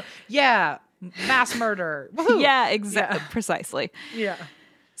know. Yeah, mass murder. Woo-hoo. Yeah, exactly. Yeah. Precisely. Yeah.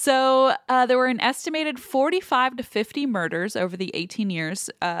 So there were an estimated 45 to 50 murders over the 18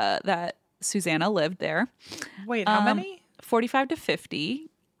 years that Susanna lived there. Wait, how many? 45 to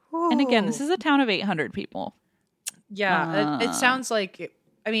 50. Ooh. And again, this is a town of 800 people. Yeah, it sounds like,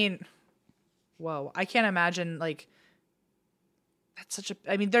 I mean, whoa, I can't imagine, like, That's such a.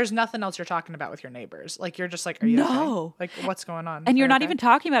 I mean, there's nothing else you're talking about with your neighbors. Like you're just like, are you No. okay? Like what's going on? And you're Are not you even okay?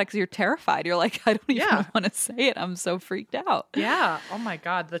 talking about it because you're terrified. You're like, I don't even Yeah. want to say it. I'm so freaked out. Yeah. Oh my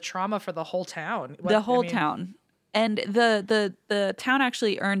God, the trauma for the whole town. What- The I whole mean, town. And the town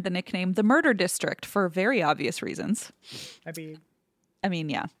actually earned the nickname the Murder District for very obvious reasons. I mean,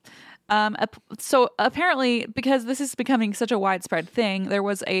 yeah. So apparently, because this is becoming such a widespread thing, there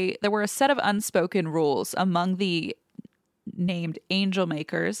were a set of unspoken rules among the named angel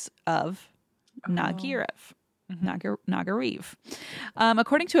makers of Nagariv. Nagariv.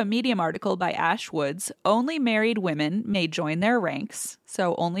 According to a Medium article by Ash Woods, only married women may join their ranks.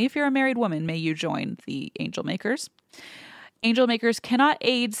 So only if you're a married woman may you join the angel makers. Angel makers cannot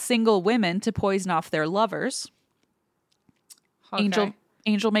aid single women to poison off their lovers. Okay.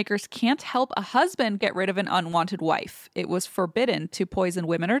 Angel makers can't help a husband get rid of an unwanted wife. It was forbidden to poison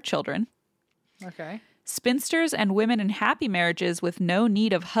women or children. Okay. Spinsters and women in happy marriages with no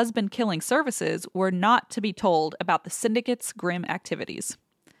need of husband-killing services were not to be told about the syndicate's grim activities.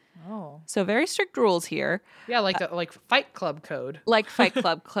 Oh. So very strict rules here, Yeah, like the like Fight Club code. like Fight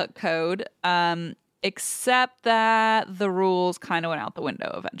Club code, except that the rules kind of went out the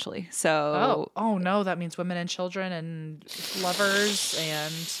window eventually. So Oh no, that means women and children and lovers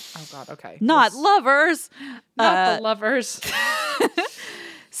and oh God, okay. not lovers. Not the lovers.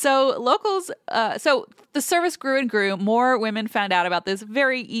 So locals, so the service grew and grew. More women found out about this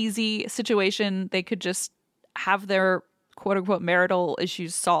very easy situation. They could just have their quote unquote marital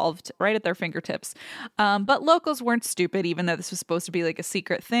issues solved right at their fingertips. But locals weren't stupid, even though this was supposed to be like a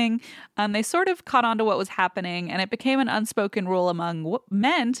secret thing. They sort of caught on to what was happening, and it became an unspoken rule among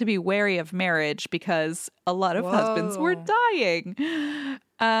men to be wary of marriage because a lot of husbands were dying.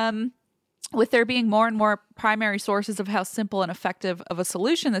 With there being more and more primary sources of how simple and effective of a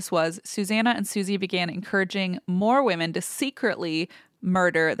solution this was, Susanna and Susie began encouraging more women to secretly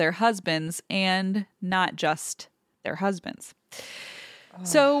murder their husbands, and not just their husbands.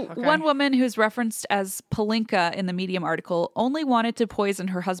 One woman who's referenced as Palinka in the Medium article only wanted to poison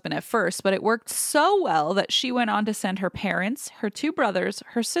her husband at first, but it worked so well that she went on to send her parents, her 2 brothers,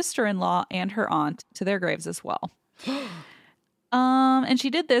 her sister-in-law, and her aunt to their graves as well. And she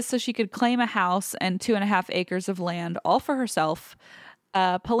did this so she could claim a house and 2.5 acres of land all for herself.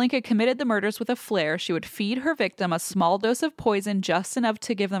 Palinka committed the murders with a flair. She would feed her victim a small dose of poison, just enough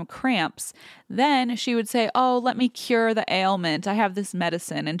to give them cramps. Then she would say, "Oh, let me cure the ailment. I have this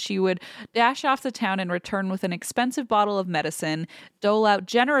medicine." And she would dash off the town and return with an expensive bottle of medicine, dole out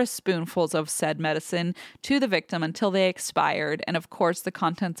generous spoonfuls of said medicine to the victim until they expired. And of course, the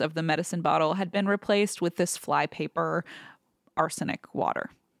contents of the medicine bottle had been replaced with this flypaper arsenic water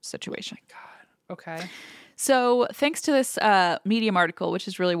situation. Okay. So thanks to this Medium article, which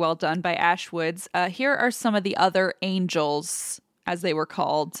is really well done by Ash Woods, here are some of the other angels, as they were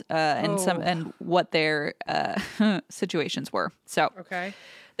called, and what their situations were. So Okay.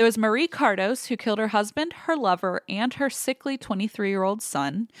 there was Marie Cardos, who killed her husband, her lover, and her sickly 23-year-old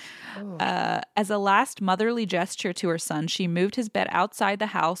son. As a last motherly gesture to her son, she moved his bed outside the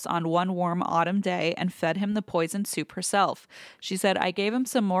house on one warm autumn day and fed him the poisoned soup herself. She said, "I gave him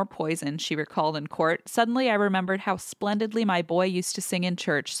some more poison," she recalled in court. "Suddenly I remembered how splendidly my boy used to sing in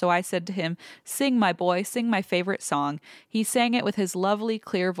church, so I said to him, 'Sing, my boy, sing my favorite song.' He sang it with his lovely,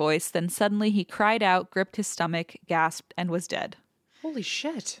 clear voice. Then suddenly he cried out, gripped his stomach, gasped, and was dead." Holy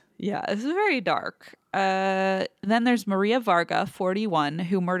shit. Yeah, it's very dark. Then there's Maria Varga, 41,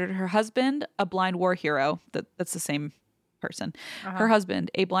 who murdered her husband, a blind war hero. That's the same person. Her husband,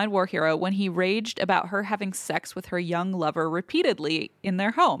 a blind war hero, when he raged about her having sex with her young lover repeatedly in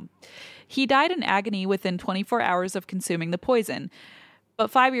their home. He died in agony within 24 hours of consuming the poison. But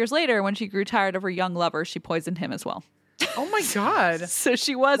 5 years later, when she grew tired of her young lover, she poisoned him as well. Oh my God. So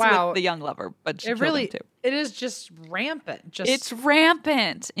she was Wow. with the young lover, but she It killed really him too. it is just rampant. Just It's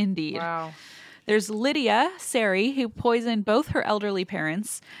rampant, indeed. wow. There's Lydia Sari, who poisoned both her elderly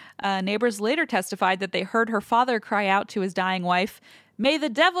parents. Neighbors later testified that they heard her father cry out to his dying wife, "May the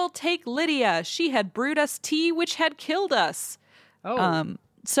devil take Lydia! She had brewed us tea which had killed us." Oh.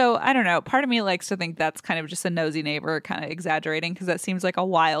 So I don't know. Part of me likes to think that's kind of just a nosy neighbor kind of exaggerating, because that seems like a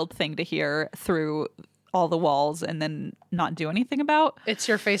wild thing to hear through all the walls and then not do anything about. It's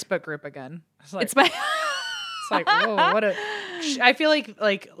your Facebook group again. It's like, It's my it's like whoa, what a. I feel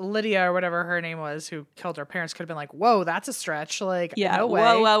like Lydia or whatever her name was, who killed her parents, could have been like, "Whoa, that's a stretch." Like, yeah. no way.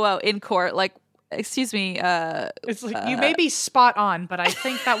 Whoa. In court, like, excuse me. It's like you may be spot on, but I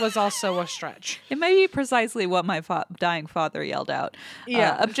think that was also a stretch. It may be precisely what my dying father yelled out.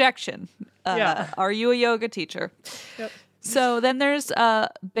 Yeah. Objection. Yeah. Are you a yoga teacher? Yep. So then there's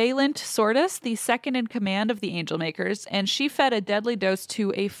Balint Sortis, the second in command of the Angel Makers, and she fed a deadly dose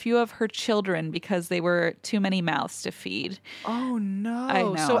to a few of her children because they were too many mouths to feed. Oh no! I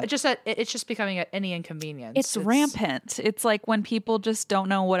know. So it's just becoming at any inconvenience. It's rampant. It's like when people just don't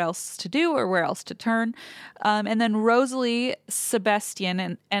know what else to do or where else to turn. And then Rosalie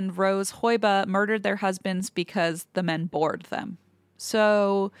Sebastian and Rose Hoiba murdered their husbands because the men bored them.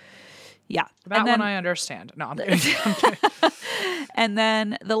 So, yeah. That one I understand. No, I'm kidding. I'm kidding. And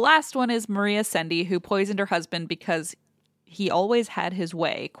then the last one is Maria Sendi, who poisoned her husband because he always had his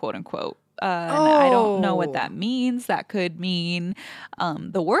way, quote unquote. And I don't know what that means. That could mean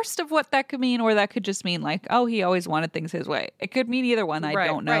the worst of what that could mean, or that could just mean like, oh, he always wanted things his way. It could mean either one. I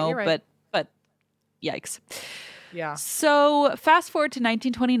don't know, you're right. but yikes. Yeah. So fast forward to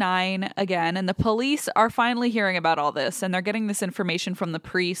 1929 again, and the police are finally hearing about all this, and they're getting this information from the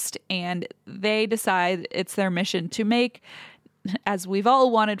priest, and they decide it's their mission to make, as we've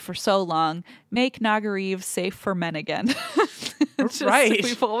all wanted for so long, make Nagareve safe for men again. Just Right.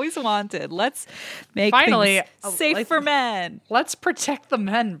 We've always wanted. Let's make Finally, things safe for men. Let's protect the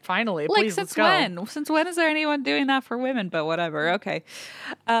men. Finally, Like, please. since Let's go. when? Since when is there anyone doing that for women? But whatever. Okay.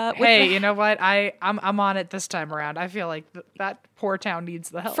 Hey, you know what? I'm on it this time around. I feel like that poor town needs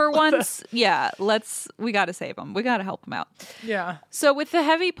the help. For once, yeah. We got to save them. We got to help them out. Yeah. So with the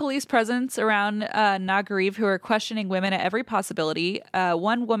heavy police presence around Nagareve, who are questioning women at every possibility,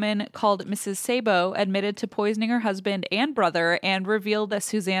 one woman called Mrs. Sabo admitted to poisoning her husband and brother and revealed that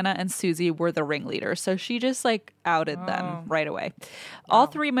Susanna and Susie were the ringleaders. So she just like outed them right away. All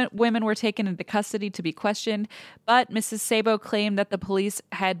three women were taken into custody to be questioned, but Mrs. Sabo claimed that the police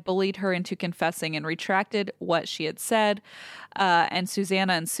had bullied her into confessing and retracted what she had said. And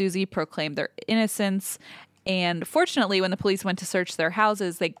Susanna and Susie proclaimed their innocence. And fortunately, when the police went to search their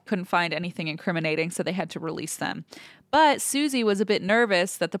houses, they couldn't find anything incriminating, so they had to release them. But Susie was a bit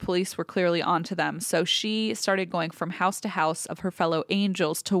nervous that the police were clearly onto them, so she started going from house to house of her fellow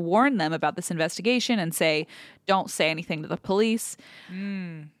angels to warn them about this investigation and say, don't say anything to the police.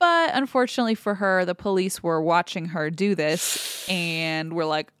 But unfortunately for her, the police were watching her do this, and were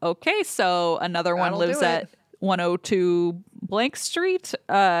like, okay, so another one That'll lives do at it. 102 blank street,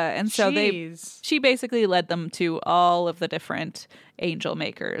 and so she basically led them to all of the different angel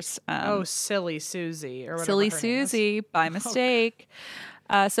makers. Silly Susie or whatever Silly her name is. Susie by mistake.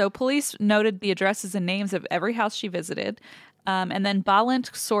 So police noted the addresses and names of every house she visited. And then Balint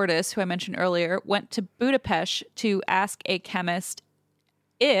Sortis, who I mentioned earlier, went to Budapest to ask a chemist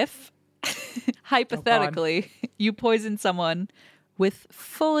if, hypothetically, you poisoned someone with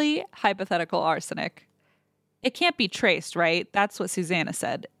fully hypothetical arsenic. It can't be traced, right? That's what Susanna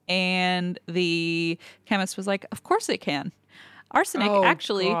said. And the chemist was like, of course it can. Arsenic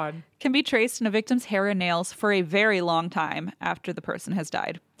actually can be traced in a victim's hair and nails for a very long time after the person has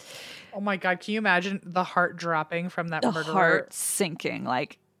died. Oh my God. Can you imagine the heart dropping from that The murderer? heart sinking.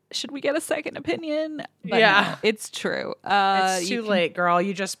 Like, should we get a second opinion? But Yeah. no, it's true. It's too late, girl.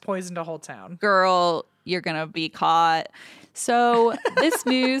 You just poisoned a whole town. Girl, you're going to be caught. So this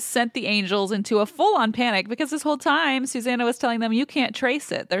news sent the angels into a full-on panic because this whole time Susanna was telling them, you can't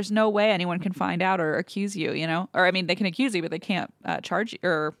trace it. There's no way anyone can find out or accuse you, you know? Or, I mean, they can accuse you, but they can't charge you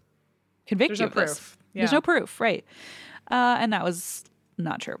or convict There's you no of this. proof. There's Yeah. no proof, right. And that was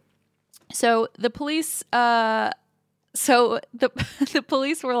not true. So the police, the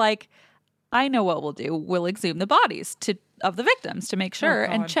police were like, I know what we'll do. We'll exhume the bodies of the victims to make sure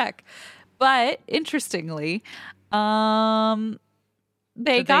and God. check. But interestingly, Did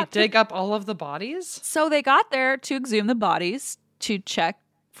they dig up all of the bodies? So they got there to exhume the bodies to check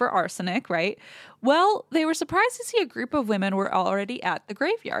for arsenic, right? Well, they were surprised to see a group of women were already at the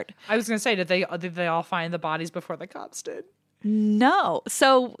graveyard. I was gonna say, did they all find the bodies before the cops did? No.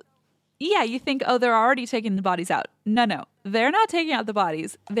 So, yeah, you think, oh, they're already taking the bodies out. No. They're not taking out the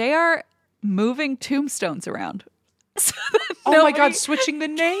bodies. They are moving tombstones around. So Oh my God, switching the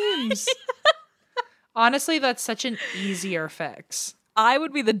names. Honestly, that's such an easier fix. I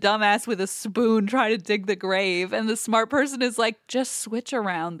would be the dumbass with a spoon trying to dig the grave, and the smart person is like, just switch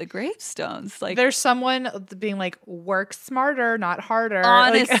around the gravestones. Like, There's someone being like, work smarter, not harder.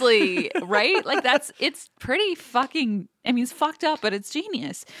 honestly, right? Like, it's pretty fucking, I mean, it's fucked up, but it's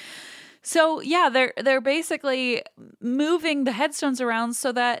genius. So yeah, they're basically moving the headstones around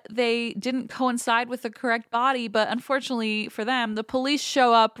so that they didn't coincide with the correct body. But unfortunately for them, the police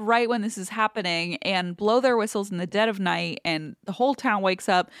show up right when this is happening and blow their whistles in the dead of night, and the whole town wakes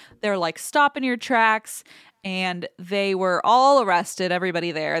up. They're like, stop in your tracks. And they were all arrested,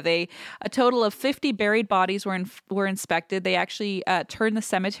 everybody there. A total of 50 buried bodies were inspected. They actually turned the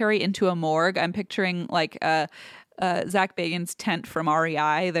cemetery into a morgue. I'm picturing like Zach Bagans' tent from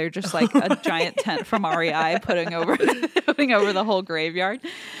REI. They're just like a giant tent from REI putting over the whole graveyard.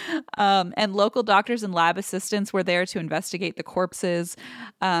 And local doctors and lab assistants were there to investigate the corpses.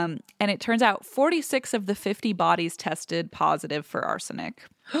 And it turns out 46 of the 50 bodies tested positive for arsenic.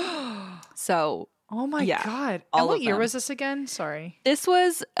 So, oh my God. all And what of year them. was this again? Sorry. This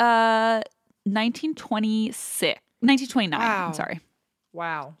was 1929. Wow. I'm sorry.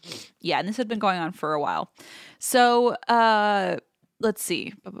 Wow. Yeah, and this had been going on for a while. So, let's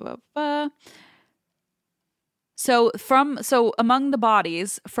see. So among the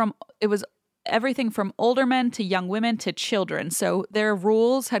bodies, it was everything from older men to young women to children. So their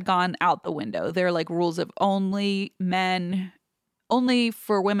rules had gone out the window. They're like rules of only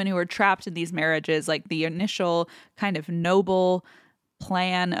for women who are trapped in these marriages. Like the initial kind of noble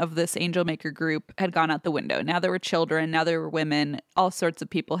plan of this angel maker group had gone out the window. Now there were children, now there were women, all sorts of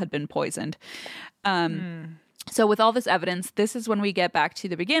people had been poisoned. So with all this evidence, this is when we get back to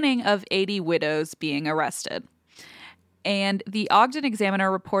the beginning of 80 widows being arrested. And the Ogden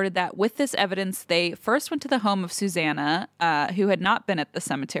Examiner reported that with this evidence, they first went to the home of Susanna, who had not been at the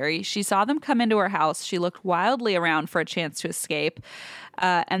cemetery. She saw them come into her house. She looked wildly around for a chance to escape,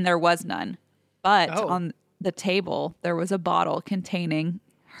 and there was none. But on the table, there was a bottle containing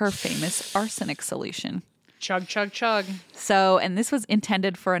her famous arsenic solution. Chug, chug, chug. So, and this was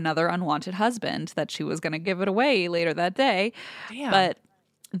intended for another unwanted husband that she was going to give it away later that day. Damn. But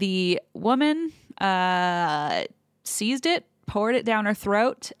the woman seized it, poured it down her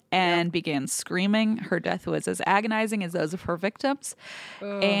throat, and began screaming. Her death was as agonizing as those of her victims.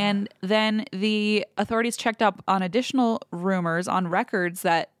 And then the authorities checked up on additional rumors on records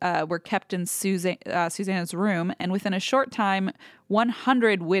that were kept in Susanna's room. And within a short time,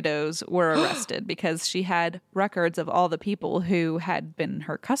 100 widows were arrested because she had records of all the people who had been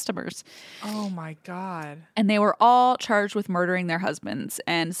her customers. Oh my God. And they were all charged with murdering their husbands.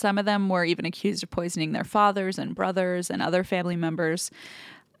 And some of them were even accused of poisoning their fathers and brothers and other family members.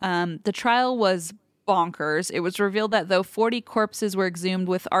 The trial was bonkers. It was revealed that though 40 corpses were exhumed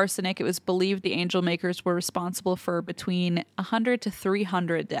with arsenic, it was believed the angel makers were responsible for between 100 to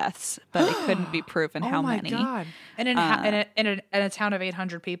 300 deaths, but it couldn't be proven how many. Oh my God. And in a town of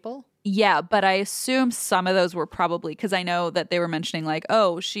 800 people? Yeah, but I assume some of those were probably, because I know that they were mentioning like,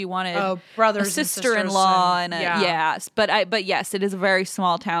 oh, she wanted brothers, a sister-in-law and yes, but yes, it is a very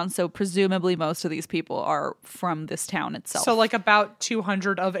small town, so presumably most of these people are from this town itself. So like about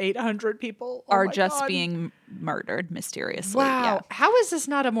 200 of 800 people are just being murdered mysteriously. Wow. Yeah. How is this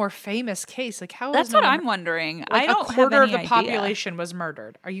not a more famous case? Like how? That's what I'm wondering. Like I don't a quarter have of any the idea. population was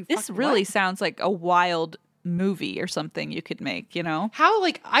murdered. Are you? This really sounds like a wild movie or something you could make, you know? How,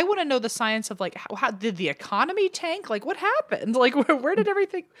 like, I want to know the science of like how did the economy tank? Like what happened? Like where did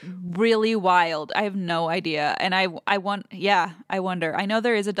everything? Really wild. I have no idea. And I wonder. I know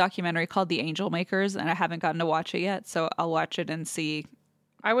there is a documentary called The Angel Makers and I haven't gotten to watch it yet, so I'll watch it and see.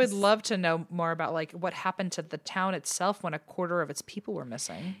 I would love to know more about like what happened to the town itself when a quarter of its people were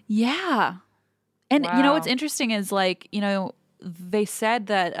missing. Yeah. And you know Wow. what's interesting is like, you know, they said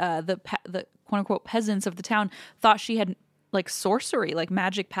that the quote unquote peasants of the town thought she had like sorcery, like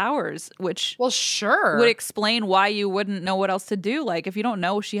magic powers, which Well, sure. would explain why you wouldn't know what else to do. Like if you don't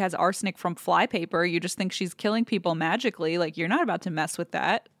know she has arsenic from flypaper, you just think she's killing people magically. Like you're not about to mess with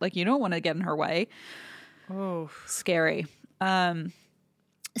that. Like you don't want to get in her way. Oh. Scary.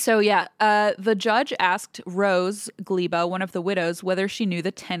 So yeah, the judge asked Rose Gleba, one of the widows, whether she knew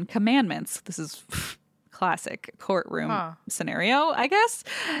the 10 Commandments. This is classic courtroom scenario, I guess,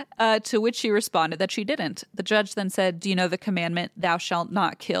 to which she responded that she didn't. The judge then said, "Do you know the commandment, thou shalt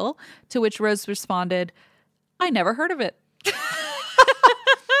not kill?" To which Rose responded, "I never heard of it."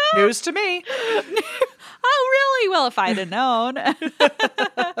 News to me. Oh, really? Well, if I'd have known.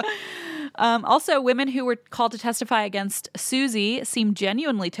 Also, women who were called to testify against Susie seemed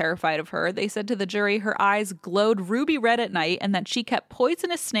genuinely terrified of her. They said to the jury her eyes glowed ruby red at night and that she kept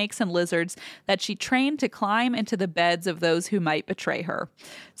poisonous snakes and lizards that she trained to climb into the beds of those who might betray her.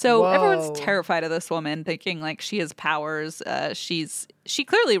 So everyone's terrified of this woman, thinking like she has powers. She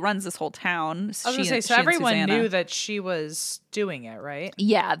clearly runs this whole town. I was gonna say, so everyone Susanna knew that she was doing it, right?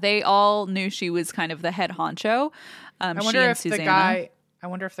 Yeah, they all knew she was kind of the head honcho. I wonder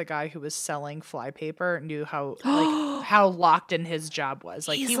if the guy who was selling flypaper knew how like how locked in his job was.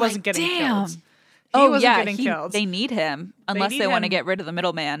 Like he wasn't getting killed. He wasn't getting killed. They need him unless they want to get rid of the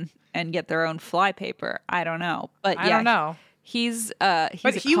middleman and get their own flypaper. I don't know, but I don't know. He's a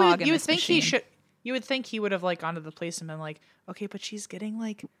But cog in you would this think machine. You would think he would have like gone to the police and been like, okay, but she's getting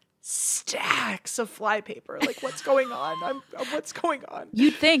like stacks of flypaper. Like, what's going on? What's going on?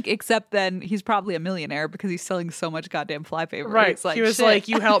 You'd think, except then he's probably a millionaire because he's selling so much goddamn flypaper. Right. It's like, he was shit, like,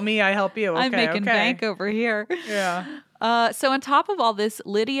 you help me, I help you. Okay, I'm making okay. bank over here. Yeah. So on top of all this,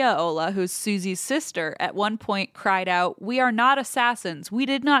 Lydia Ola, who's Susie's sister, at one point cried out, "We are not assassins. We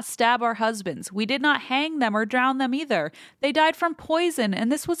did not stab our husbands. We did not hang them or drown them either. They died from poison,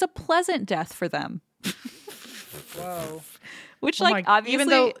 and this was a pleasant death for them." Whoa. Which, Oh like, my- obviously, even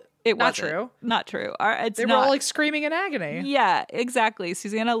though it not wasn't. true. Not true. It's They were not. all like screaming in agony. Yeah, exactly.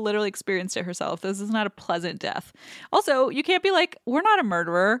 Susanna literally experienced it herself. This is not a pleasant death. Also, you can't be like, we're not a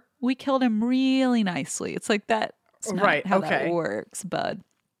murderer. We killed him really nicely. It's like that's not Right, how okay. that works, bud.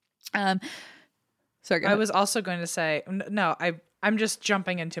 Sorry, go I ahead. was also going to say, no, I'm just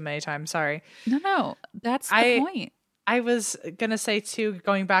jumping in too many times. Sorry. No, that's the point. I was going to say too,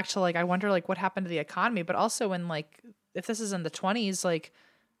 going back to like, I wonder like what happened to the economy, but also when like, if this is in the 20s, like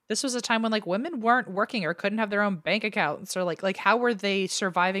this was a time when like women weren't working or couldn't have their own bank accounts or like how were they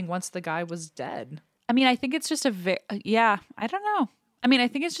surviving once the guy was dead? I mean, I think it's just yeah, I don't know. I mean, I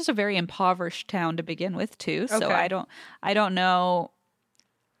think it's just a very impoverished town to begin with too. So Okay. I don't know.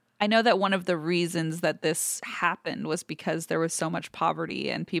 I know that one of the reasons that this happened was because there was so much poverty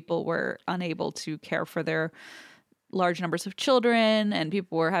and people were unable to care for their large numbers of children and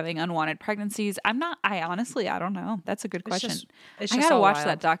people were having unwanted pregnancies. I don't know. That's a good question. It's I just gotta all watch wild.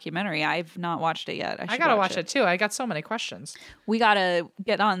 that documentary. I've not watched it yet. I gotta watch it too. I got so many questions. We gotta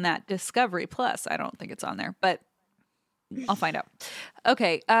get on that Discovery Plus. I don't think it's on there, but I'll find out.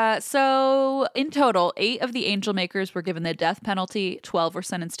 Okay, so in total, 8 of the angel makers were given the death penalty, 12 were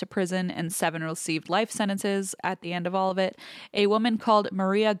sentenced to prison, and 7 received life sentences at the end of all of it. A woman called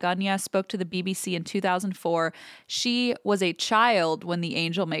Maria Gunya spoke to the BBC in 2004. She was a child when the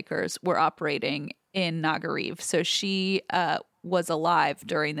angel makers were operating in Nagareve, so she was alive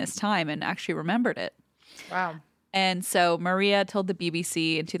during this time and actually remembered it. Wow. And so Maria told the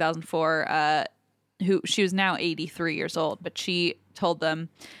BBC in 2004, she was now 83 years old, but she told them,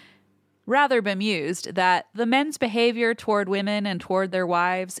 rather bemused, that the men's behavior toward women and toward their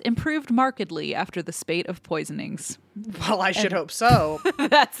wives improved markedly after the spate of poisonings. Well, I should hope so.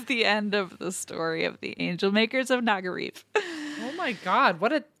 That's the end of the story of the angel makers of Nagareve. Oh my God.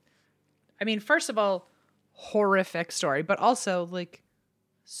 I mean, first of all, horrific story, but also like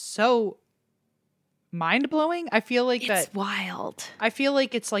so mind-blowing. I feel like It's wild. I feel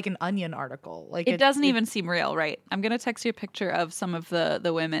like it's like an Onion article. Like It doesn't even seem real, right? I'm going to text you a picture of some of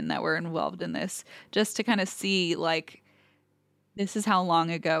the women that were involved in this just to kind of see, like, this is how long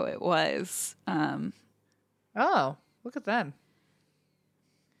ago it was. Oh, look at them.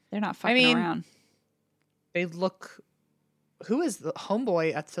 They're not fucking around. They look. Who is the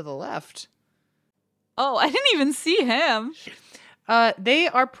homeboy to the left? Oh, I didn't even see him. They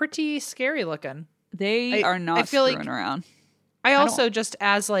are pretty scary looking. They are not feel screwing like- around. I also just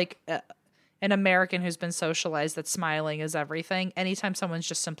as like an American who's been socialized that smiling is everything. Anytime someone's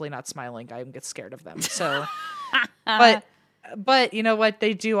just simply not smiling, I get scared of them. So, but you know what?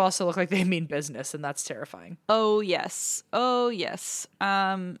 They do also look like they mean business, and that's terrifying. Oh, yes. Oh, yes.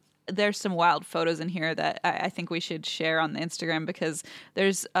 There's some wild photos in here that I think we should share on the Instagram because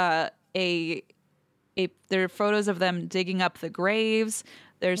there's there are photos of them digging up the graves.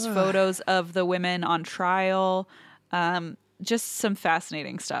 There's photos of the women on trial. Just some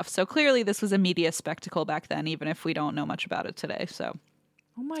fascinating stuff. So clearly this was a media spectacle back then, even if we don't know much about it today. So,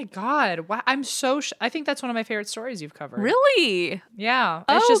 Oh my God! Wow, I'm so. I think that's one of my favorite stories you've covered. really? Yeah.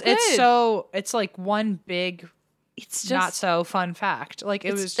 Oh, It's just good. it's like one big It's just not so fun fact. Like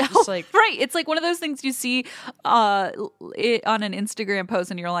it was just like right. It's like one of those on an Instagram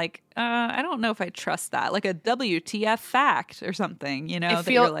post, and you're like, I don't know if I trust that. Like a WTF fact or something, you know?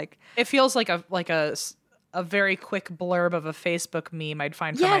 That you're like, it feels like a very quick blurb of a Facebook meme I'd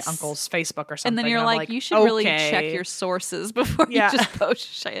find from Yes. my uncle's Facebook or something. and then you're I'm like, you should really okay. check your sources before Yeah. you just post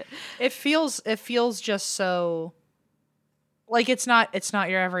shit. It feels just so like it's not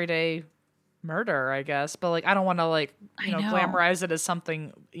your everyday murder, I guess, but like I don't want to like I know. glamorize it as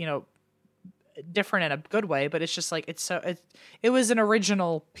something different in a good way, but it's just like it was an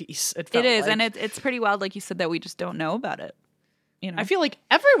original piece. It is, like. and it's pretty wild, like you said, that we just don't know about it. You know, I feel like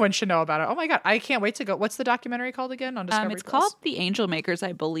everyone should know about it. Oh my God, I can't wait to go. What's the documentary called again on Discovery it's Plus? called The Angel Makers,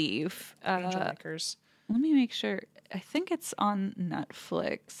 I believe. Angel Makers. Let me make sure. I think it's on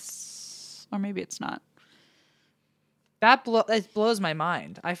Netflix, or maybe it's not. It blows my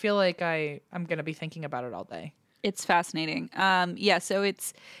mind. I feel like I'm gonna be thinking about it all day. It's fascinating. Yeah, so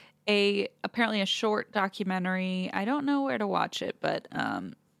it's apparently a short documentary. I don't know where to watch it, but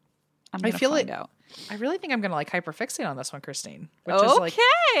I'm gonna feel find like out. I really think I'm gonna like hyperfixate on this one, Christine, which is like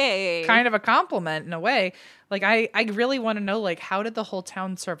Okay. kind of a compliment in a way. Like I really want to know like how did the whole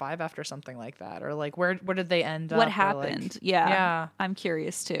town survive after something like that, or like where did they end up? What or, like- happened? Yeah. Yeah. I'm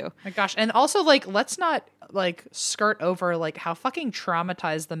curious too. My gosh. And also like let's not like skirt over like how fucking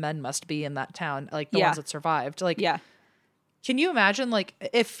traumatized the men must be in that town, like the Yeah. ones that survived. Like Yeah. can you imagine like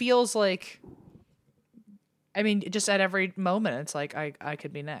it feels like I mean, just at every moment it's like I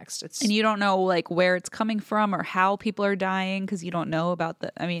could be next. It's And you don't know like where it's coming from or how people are dying because you don't know about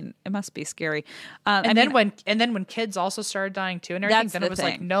I mean, it must be scary. and then when kids also started dying too and everything, That's then the it was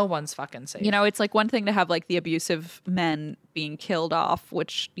like thing. no one's fucking safe. You know, it's like one thing to have like the abusive men being killed off,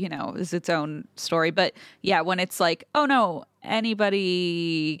 which, you know, is its own story. But yeah, when it's like, oh no,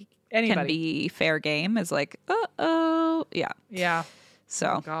 anybody can be fair game is like, oh, yeah. Yeah.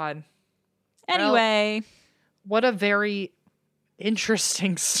 So God. anyway, What a very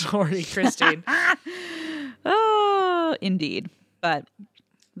interesting story, Christine. oh, indeed. But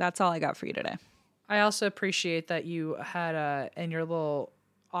that's all I got for you today. I also appreciate that you had in your little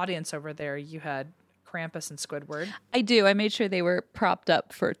audience over there, you had Krampus and Squidward. I do. I made sure they were propped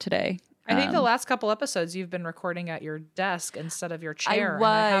up for today. I think the last couple episodes you've been recording at your desk instead of your chair.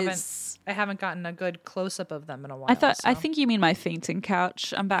 I and was. I haven't gotten a good close up of them in a while. I so- think you mean my fainting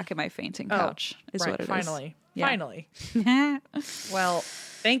couch. I'm back at my fainting couch. Is right, what it is. finally. Yeah. Finally. Well,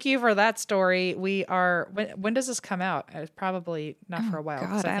 thank you for that story. We are. When does this come out? It's probably not for a while.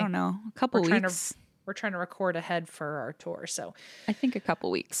 'cause God, I think don't know. A couple weeks. We're trying to record ahead for our tour. So, I think a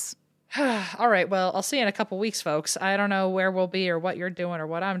couple weeks. all right. Well, I'll see you in a couple weeks, folks. I don't know where we'll be or what you're doing or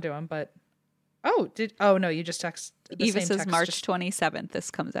what I'm doing, but oh no, you just text. The Eva same says text March just- 27th.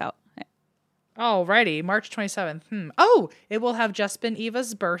 This comes out. Alrighty, March 27th. Oh, it will have just been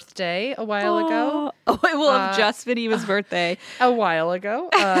Eva's birthday a while ago. Oh, it will have just been Eva's birthday. A while ago.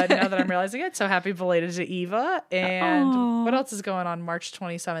 Now that I'm realizing it. So happy belated to Eva. And what else is going on March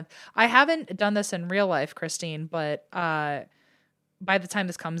 27th? I haven't done this in real life, Christine, but by the time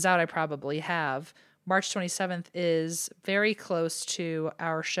this comes out, I probably have. March 27th is very close to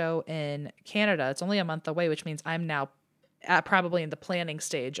our show in Canada. It's only a month away, which means I'm now probably in the planning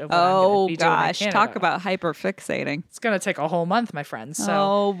stage of what I'm Oh going to be doing in gosh, Canada. talk about hyperfixating. It's going to take a whole month, my friends. So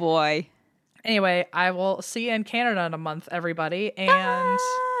Oh boy. anyway, I will see you in Canada in a month, everybody. And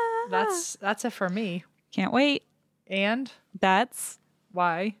that's it for me. Can't wait. And That's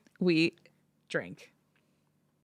why we drink.